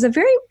 which is a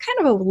very kind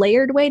of a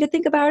layered way to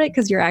think about it,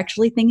 because you're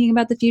actually thinking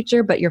about the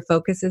future, but your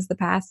focus is the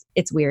past.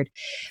 It's weird.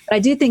 But I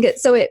do think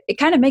it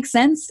kind of makes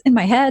sense in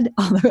my head,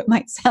 although it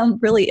might sound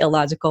really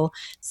illogical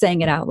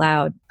saying it out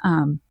loud.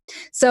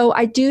 So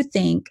I do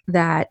think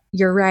that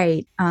you're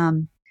right.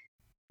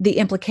 The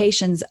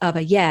implications of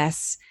a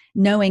yes,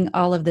 knowing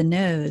all of the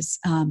no's,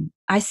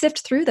 I sift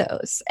through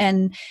those,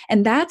 and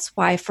that's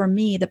why for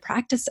me the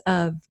practice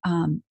of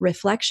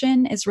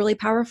reflection is really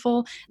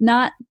powerful.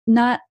 Not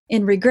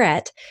in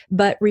regret,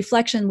 but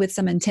reflection with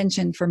some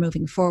intention for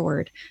moving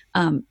forward.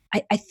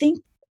 I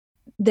think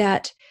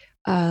that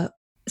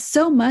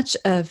so much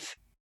of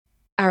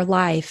our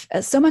life,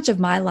 so much of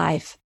my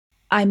life,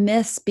 I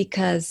miss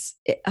because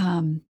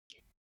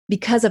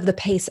of the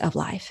pace of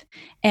life.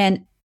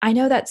 And I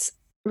know that's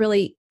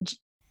really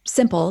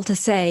simple to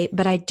say,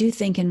 but I do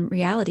think in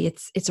reality,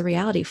 it's a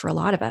reality for a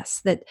lot of us,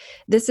 that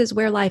this is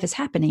where life is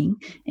happening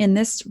in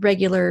this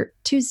regular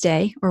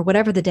Tuesday or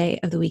whatever the day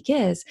of the week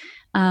is.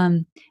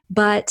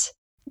 But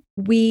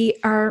we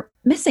are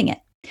missing it.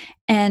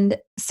 And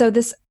so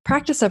this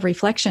practice of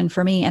reflection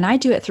for me, and I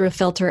do it through a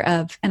filter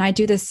of, and I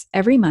do this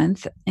every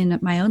month in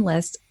my own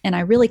list, and I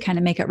really kind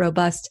of make it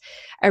robust.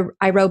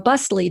 I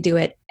robustly do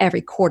it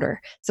every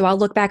quarter. So I'll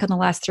look back on the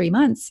last 3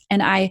 months,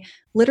 and I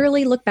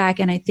literally look back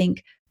and I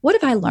think, what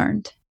have I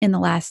learned in the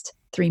last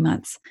 3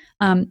 months?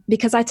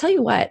 Because I tell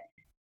you what,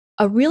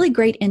 a really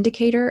great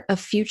indicator of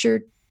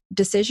future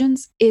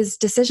decisions is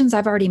decisions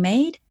I've already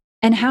made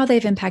and how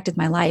they've impacted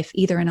my life,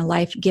 either in a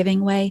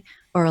life-giving way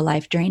or a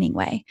life-draining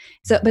way.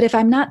 So, but if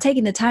I'm not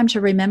taking the time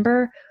to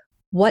remember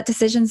what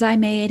decisions I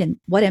made and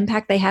what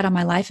impact they had on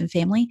my life and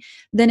family,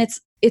 then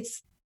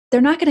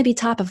they're not going to be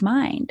top of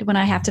mind when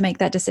I have to make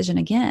that decision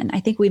again.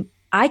 I think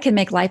I can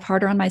make life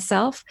harder on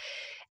myself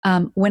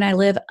when I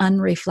live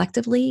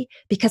unreflectively,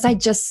 because I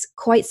just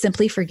quite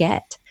simply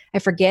forget. I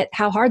forget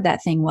how hard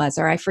that thing was,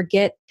 or I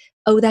forget,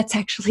 oh, that's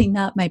actually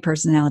not my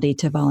personality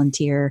to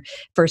volunteer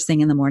first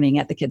thing in the morning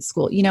at the kids'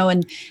 school,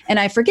 and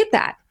I forget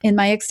that in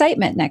my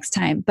excitement next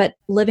time. But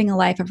living a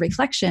life of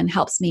reflection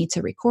helps me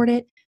to record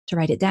it, to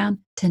write it down,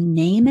 to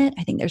name it.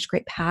 I think there's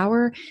great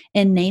power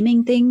in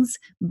naming things,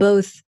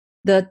 both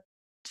the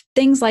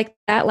things like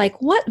that,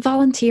 like what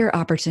volunteer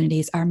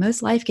opportunities are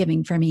most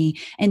life-giving for me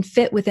and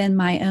fit within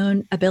my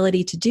own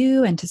ability to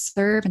do and to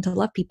serve and to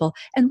love people,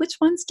 and which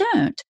ones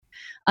don't.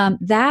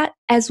 That,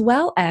 as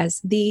well as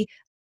the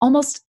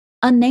almost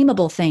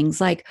unnameable things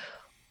like,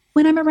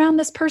 when I'm around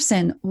this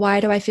person,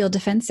 why do I feel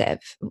defensive?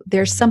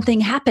 There's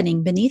something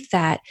happening beneath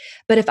that.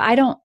 But if I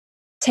don't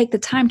take the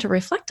time to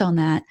reflect on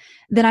that,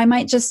 then I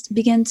might just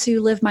begin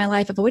to live my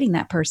life avoiding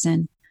that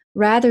person,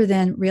 rather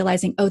than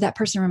realizing, oh, that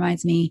person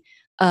reminds me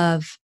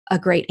of a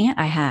great aunt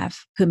I have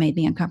who made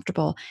me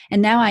uncomfortable.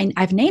 And now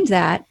I've named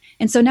that.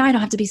 And so now I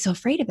don't have to be so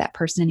afraid of that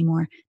person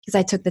anymore, because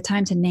I took the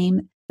time to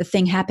name the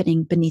thing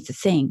happening beneath the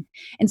thing.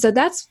 And so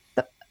there's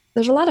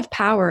a lot of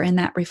power in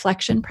that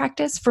reflection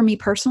practice for me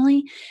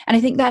personally. And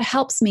I think that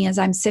helps me as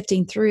I'm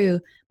sifting through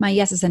my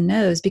yeses and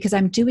nos, because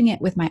I'm doing it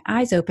with my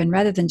eyes open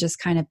rather than just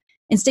kind of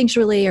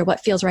instinctually, or what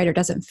feels right or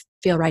doesn't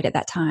feel right at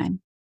that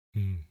time.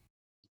 Mm.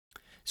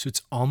 So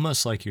it's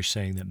almost like you're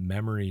saying that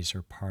memories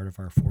are part of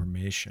our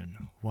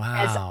formation. Wow.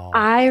 As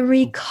I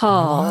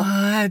recall.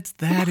 What?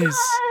 That is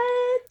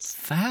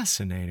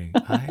fascinating.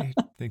 I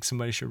think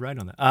somebody should write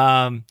on that.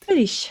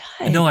 Somebody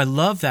should. No, I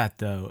love that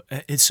though.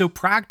 It's so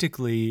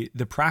practically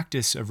the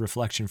practice of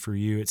reflection for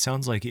you, it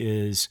sounds like,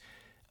 is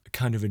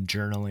kind of a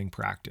journaling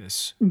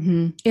practice.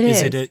 Mm-hmm.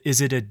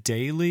 Is it a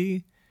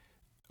daily,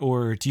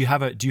 or do you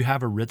have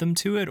a rhythm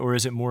to it, or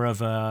is it more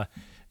of a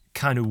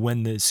kind of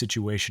when the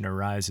situation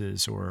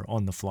arises or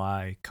on the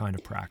fly kind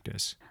of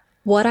practice?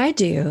 What I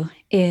do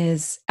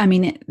is,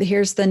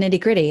 here's the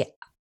nitty gritty.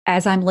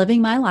 As I'm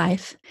living my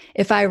life,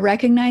 if I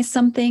recognize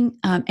something,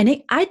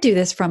 I do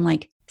this from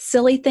like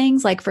silly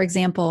things, like, for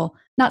example,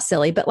 not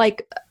silly, but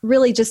like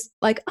really just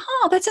like,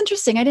 oh, that's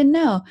interesting, I didn't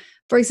know.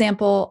 For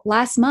example,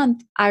 last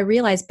month, I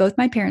realized both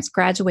my parents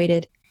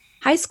graduated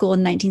high school in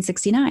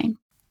 1969.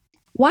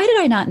 Why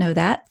did I not know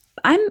that?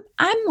 I'm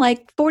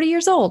like 40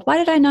 years old. Why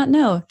did I not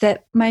know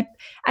that?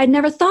 I'd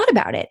never thought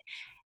about it.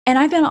 And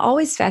I've been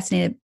always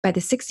fascinated by the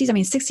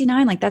 60s.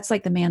 69, like that's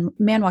like the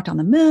man walked on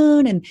the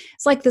moon. And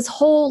it's like this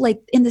whole,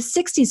 like in the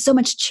 60s, so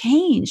much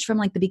changed from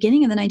like the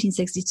beginning of the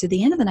 1960s to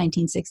the end of the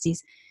 1960s.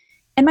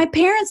 And my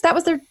parents, that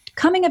was their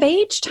coming of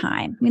age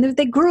time.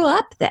 They grew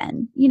up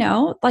then,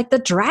 like the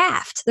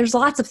draft. There's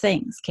lots of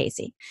things,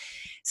 Casey.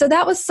 So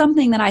that was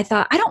something that I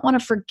thought, I don't want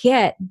to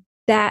forget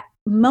that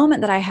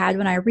moment that I had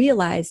when I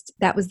realized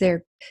that was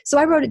there. So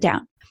I wrote it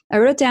down.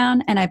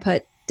 And I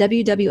put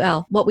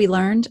WWL, what we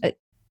learned,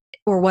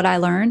 or what I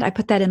learned. I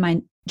put that in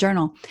my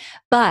journal.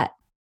 But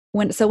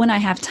when I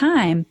have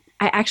time,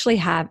 I actually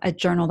have a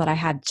journal that I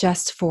have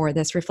just for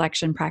this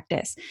reflection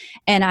practice.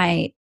 And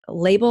I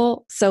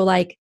label, so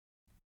like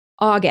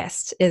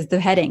August is the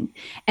heading.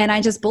 And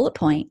I just bullet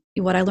point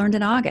what I learned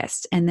in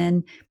August. And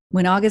then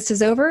when August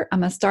is over, I'm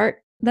going to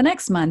start the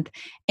next month.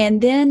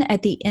 And then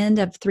at the end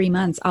of 3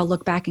 months, I'll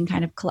look back and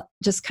kind of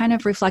just kind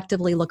of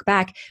reflectively look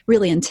back,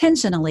 really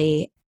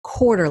intentionally,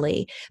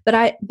 quarterly.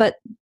 But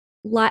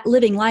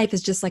living life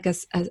is just like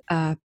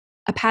a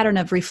pattern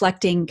of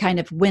reflecting kind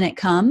of when it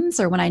comes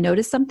or when I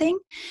notice something.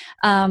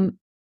 And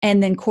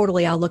then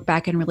quarterly, I'll look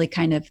back and really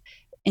kind of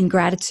in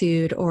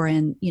gratitude or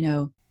in,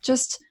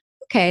 just,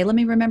 okay, let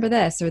me remember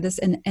this or this.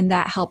 And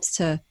that helps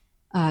to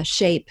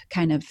shape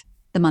kind of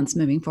the months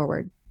moving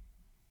forward.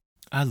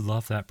 I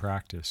love that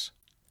practice.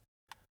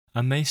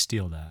 I may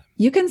steal that.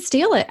 You can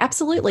steal it.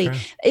 Absolutely. Okay.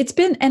 It's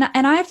been, and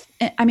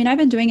I've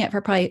been doing it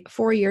for probably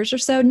 4 years or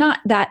so. Not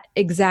that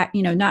exact,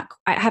 I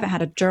haven't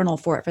had a journal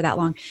for it for that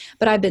long,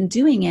 but I've been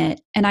doing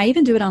it, and I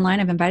even do it online.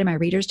 I've invited my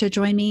readers to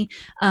join me.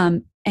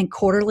 And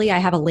quarterly I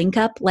have a link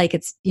up, like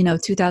it's,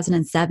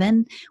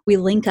 2007, we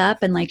link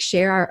up and like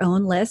share our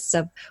own lists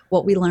of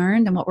what we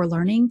learned and what we're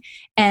learning.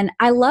 And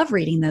I love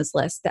reading those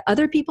lists that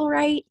other people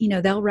write.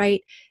 They'll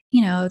write,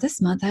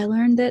 this month I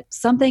learned that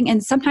something,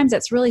 and sometimes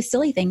it's really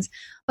silly things,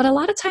 but a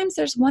lot of times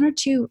there's one or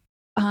two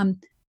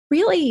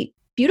really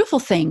beautiful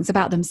things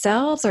about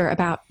themselves or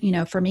about,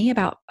 for me,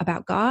 about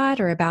God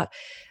or about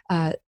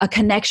a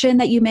connection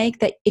that you make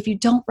that if you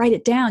don't write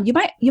it down, you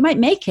might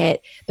make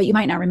it, but you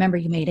might not remember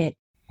you made it.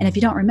 And if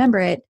you don't remember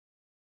it,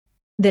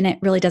 then it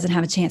really doesn't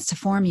have a chance to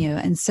form you.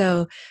 And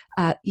so,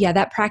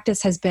 that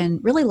practice has been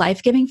really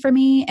life-giving for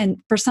me. And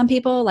for some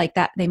people like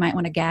that, they might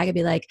want to gag and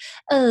be like,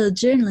 oh,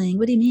 journaling,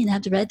 what do you mean? I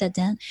have to write that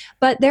down.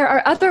 But there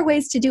are other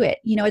ways to do it.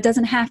 It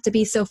doesn't have to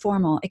be so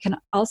formal. It can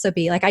also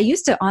be like, I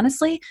used to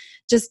honestly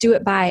just do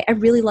it I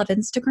really love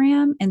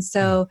Instagram. And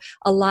so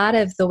a lot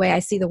of the way I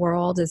see the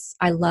world is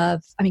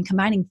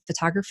combining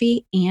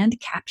photography and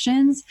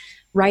captions,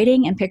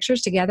 writing and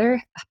pictures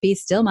together, be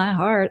still my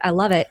heart. I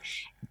love it.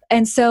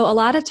 And so a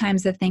lot of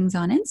times the things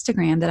on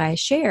Instagram that I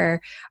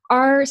share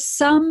are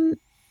some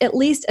at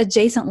least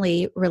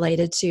adjacently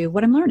related to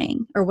what I'm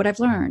learning or what I've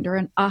learned or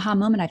an aha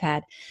moment I've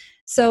had.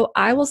 So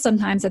I will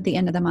sometimes at the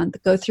end of the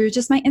month go through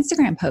just my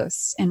Instagram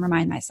posts and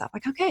remind myself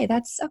like, okay,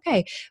 that's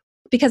okay.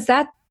 Because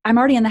I'm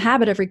already in the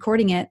habit of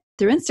recording it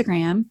through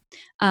Instagram.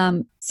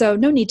 So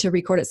no need to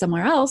record it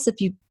somewhere else if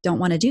you don't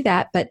want to do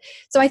that. But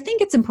so I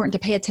think it's important to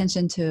pay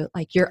attention to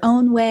like your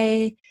own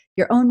way,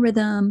 your own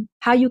rhythm,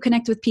 how you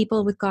connect with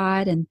people, with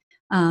God, and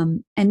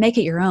make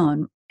it your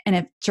own. And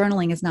if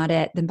journaling is not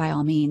it, then by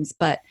all means.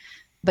 But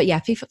yeah,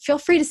 feel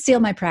free to steal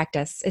my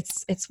practice.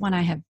 It's one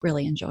I have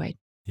really enjoyed.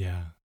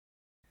 Yeah.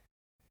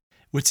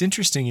 What's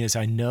interesting is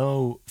I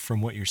know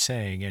from what you're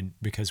saying, and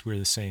because we're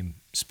the same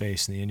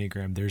space in the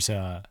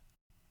Enneagram,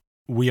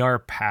 we are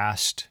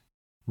past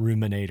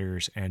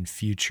ruminators and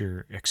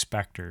future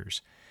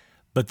expectors.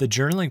 But the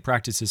journaling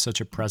practice is such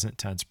a present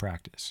tense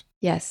practice.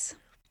 Yes.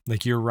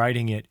 Like you're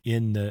writing it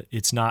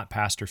it's not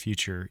past or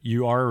future.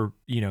 You are,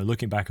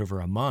 looking back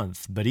over a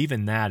month, but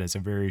even that is a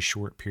very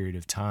short period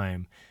of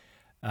time.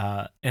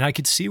 And I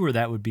could see where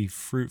that would be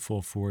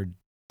fruitful for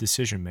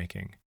decision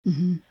making.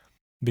 Mm-hmm.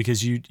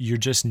 Because you're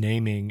just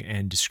naming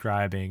and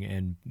describing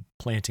and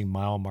planting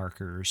mile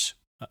markers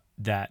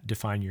that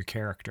define your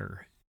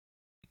character.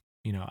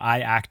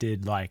 I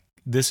acted like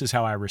this is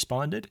how I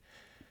responded.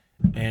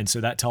 And so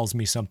that tells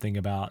me something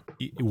about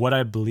what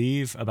I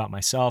believe about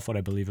myself, what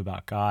I believe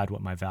about God,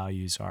 what my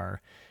values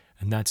are.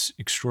 And that's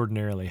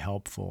extraordinarily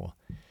helpful.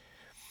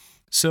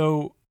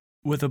 So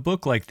with a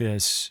book like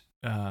this,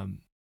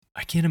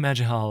 I can't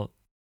imagine how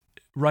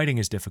writing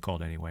is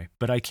difficult anyway,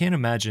 but I can't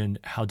imagine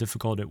how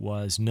difficult it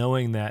was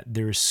knowing that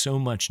there is so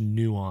much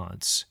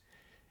nuance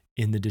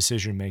in the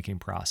decision-making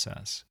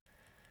process.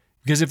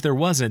 Because if there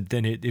wasn't,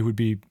 then it would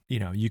be,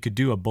 you could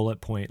do a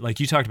bullet point.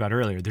 Like you talked about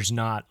earlier, there's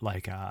not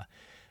like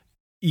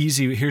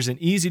here's an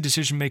easy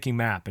decision-making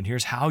map, and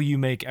here's how you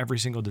make every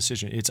single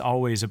decision. It's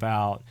always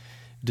about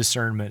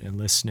discernment and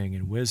listening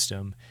and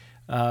wisdom.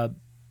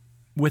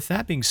 With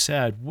that being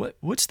said,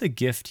 what's the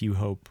gift you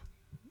hope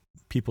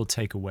people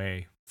take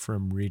away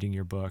from reading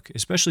your book,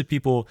 especially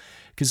people,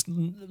 because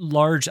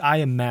I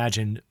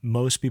imagine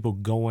most people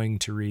going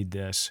to read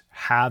this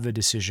have a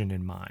decision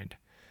in mind.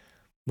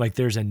 Like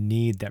there's a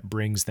need that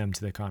brings them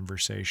to the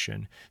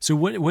conversation. So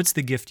what's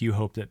the gift you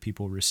hope that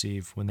people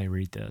receive when they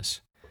read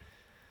this?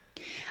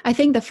 I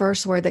think the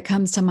first word that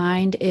comes to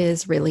mind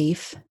is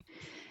relief.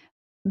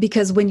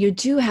 Because when you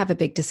do have a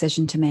big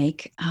decision to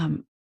make,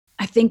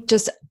 I think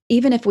just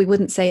even if we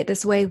wouldn't say it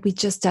this way, we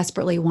just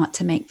desperately want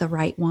to make the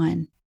right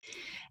one.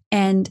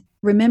 And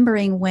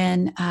remembering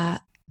when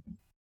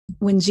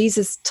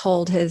Jesus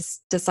told his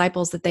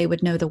disciples that they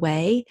would know the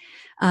way,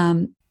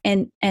 and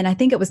I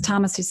think it was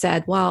Thomas who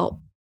said, "Well,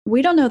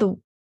 we don't know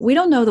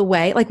the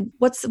way. Like,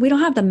 we don't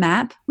have the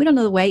map. We don't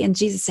know the way." And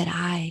Jesus said,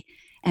 "I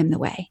am the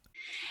way."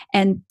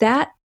 And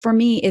that for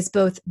me is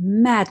both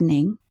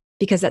maddening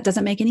because that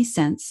doesn't make any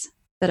sense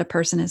that a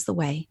person is the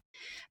way,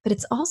 but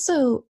it's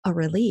also a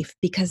relief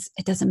because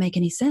it doesn't make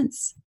any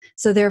sense.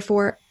 So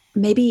therefore,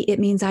 maybe it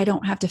means I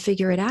don't have to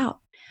figure it out.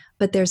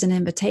 But there's an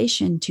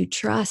invitation to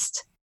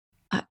trust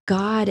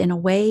God in a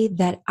way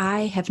that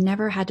I have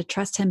never had to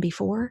trust him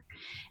before,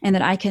 and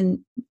that I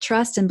can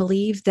trust and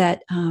believe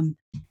that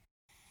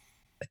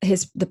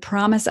the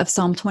promise of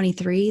Psalm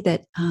 23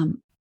 that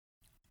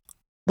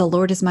the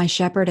Lord is my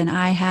shepherd and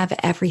I have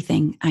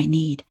everything I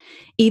need,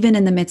 even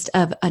in the midst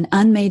of an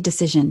unmade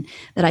decision,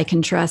 that I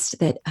can trust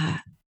that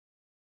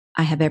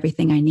I have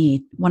everything I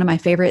need. One of my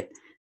favorite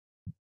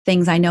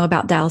things I know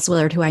about Dallas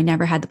Willard, who I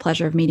never had the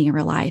pleasure of meeting in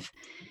real life,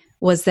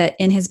 was that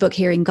in his book,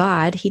 Hearing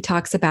God, he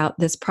talks about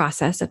this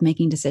process of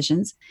making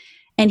decisions.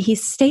 And he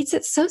states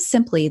it so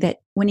simply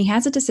that when he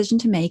has a decision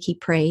to make, he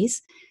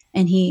prays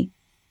and he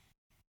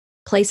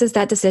places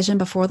that decision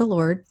before the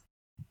Lord.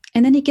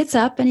 And then he gets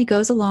up and he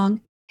goes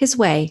along his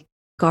way,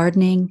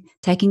 gardening,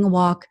 taking a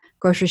walk,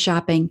 grocery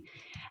shopping.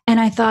 And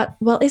I thought,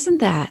 well, isn't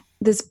that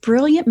this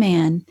brilliant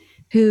man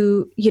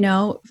who,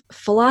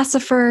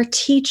 philosopher,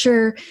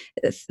 teacher,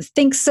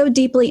 thinks so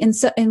deeply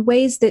in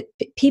ways that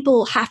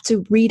people have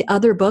to read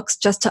other books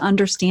just to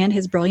understand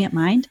his brilliant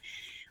mind?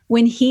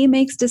 When he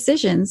makes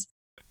decisions,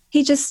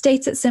 he just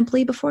states it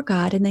simply before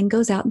God and then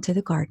goes out into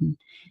the garden.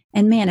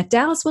 And man, if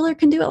Dallas Willard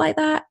can do it like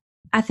that,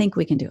 I think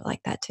we can do it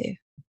like that too.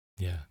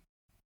 Yeah,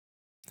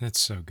 that's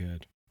so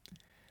good.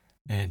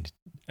 And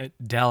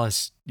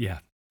Dallas, yeah,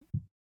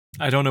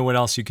 I don't know what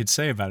else you could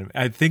say about him.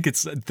 I think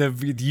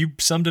you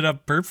summed it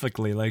up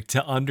perfectly. Like,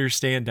 to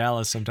understand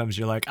Dallas, sometimes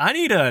you're like, I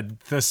need a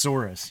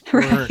thesaurus,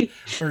 right.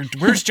 or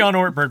where's John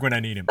Ortberg when I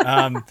need him?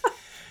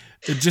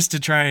 Just to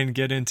try and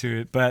get into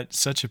it. But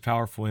such a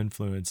powerful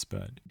influence.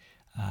 But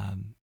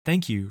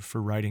thank you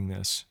for writing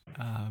this.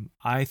 I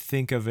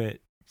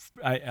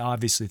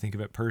obviously think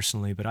of it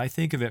personally, but I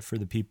think of it for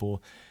the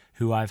people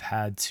who I've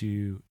had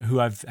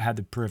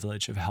the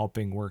privilege of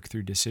helping work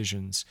through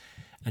decisions,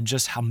 and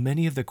just how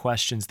many of the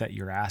questions that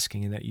you're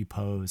asking and that you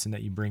pose and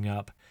that you bring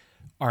up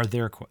are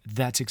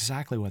that's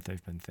exactly what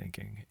they've been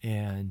thinking.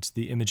 And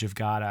the image of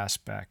God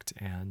aspect,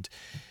 and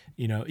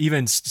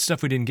even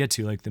stuff we didn't get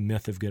to, like the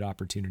myth of good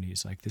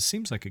opportunities. Like, this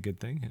seems like a good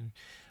thing.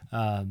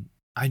 And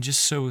I'm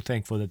just so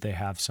thankful that they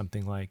have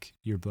something like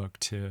your book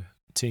to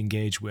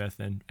engage with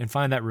and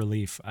find that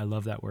relief. I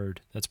love that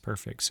word. That's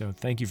perfect. So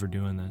thank you for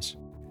doing this.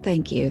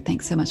 Thank you.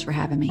 Thanks so much for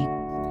having me.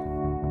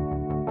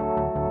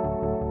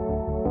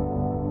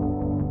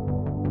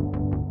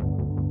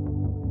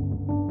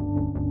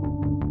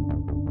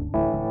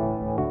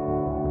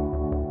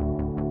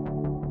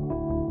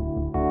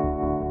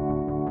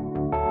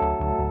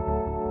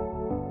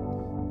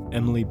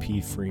 Emily P.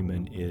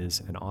 Freeman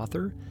is an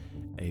author,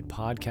 a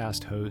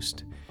podcast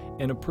host,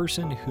 and a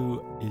person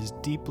who is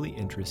deeply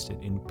interested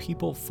in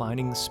people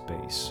finding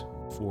space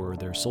for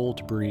their soul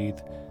to breathe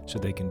so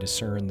they can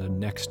discern the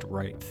next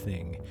right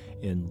thing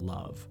in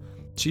love.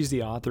 She's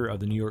the author of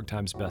the New York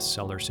Times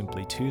bestseller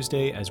Simply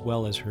Tuesday, as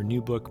well as her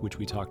new book, which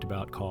we talked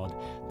about, called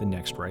The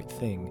Next Right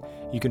Thing.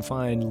 You can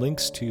find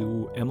links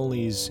to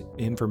Emily's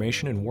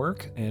information and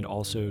work, and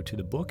also to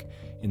the book,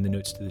 in the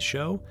notes to the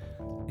show.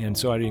 And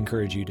so I'd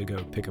encourage you to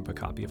go pick up a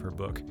copy of her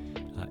book.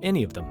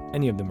 Any of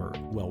them are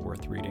well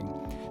worth reading.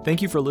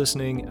 Thank you for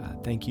listening.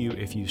 Thank you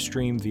if you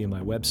stream via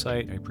my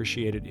website. I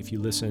appreciate it if you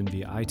listen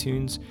via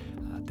iTunes.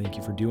 Thank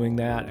you for doing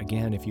that.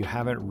 Again, if you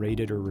haven't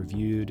rated or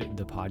reviewed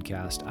the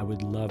podcast, I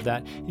would love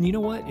that. And you know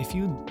what? If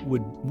you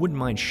wouldn't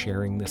mind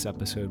sharing this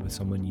episode with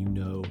someone you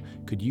know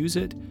could use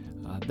it,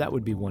 that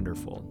would be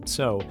wonderful.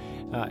 So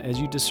as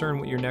you discern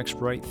what your next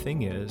right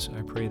thing is,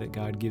 I pray that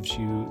God gives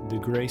you the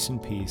grace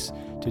and peace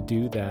to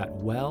do that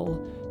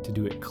well, to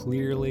do it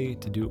clearly,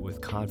 to do it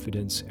with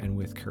confidence and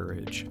with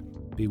courage.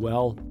 Be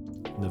well,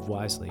 live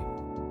wisely.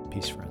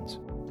 Peace, friends.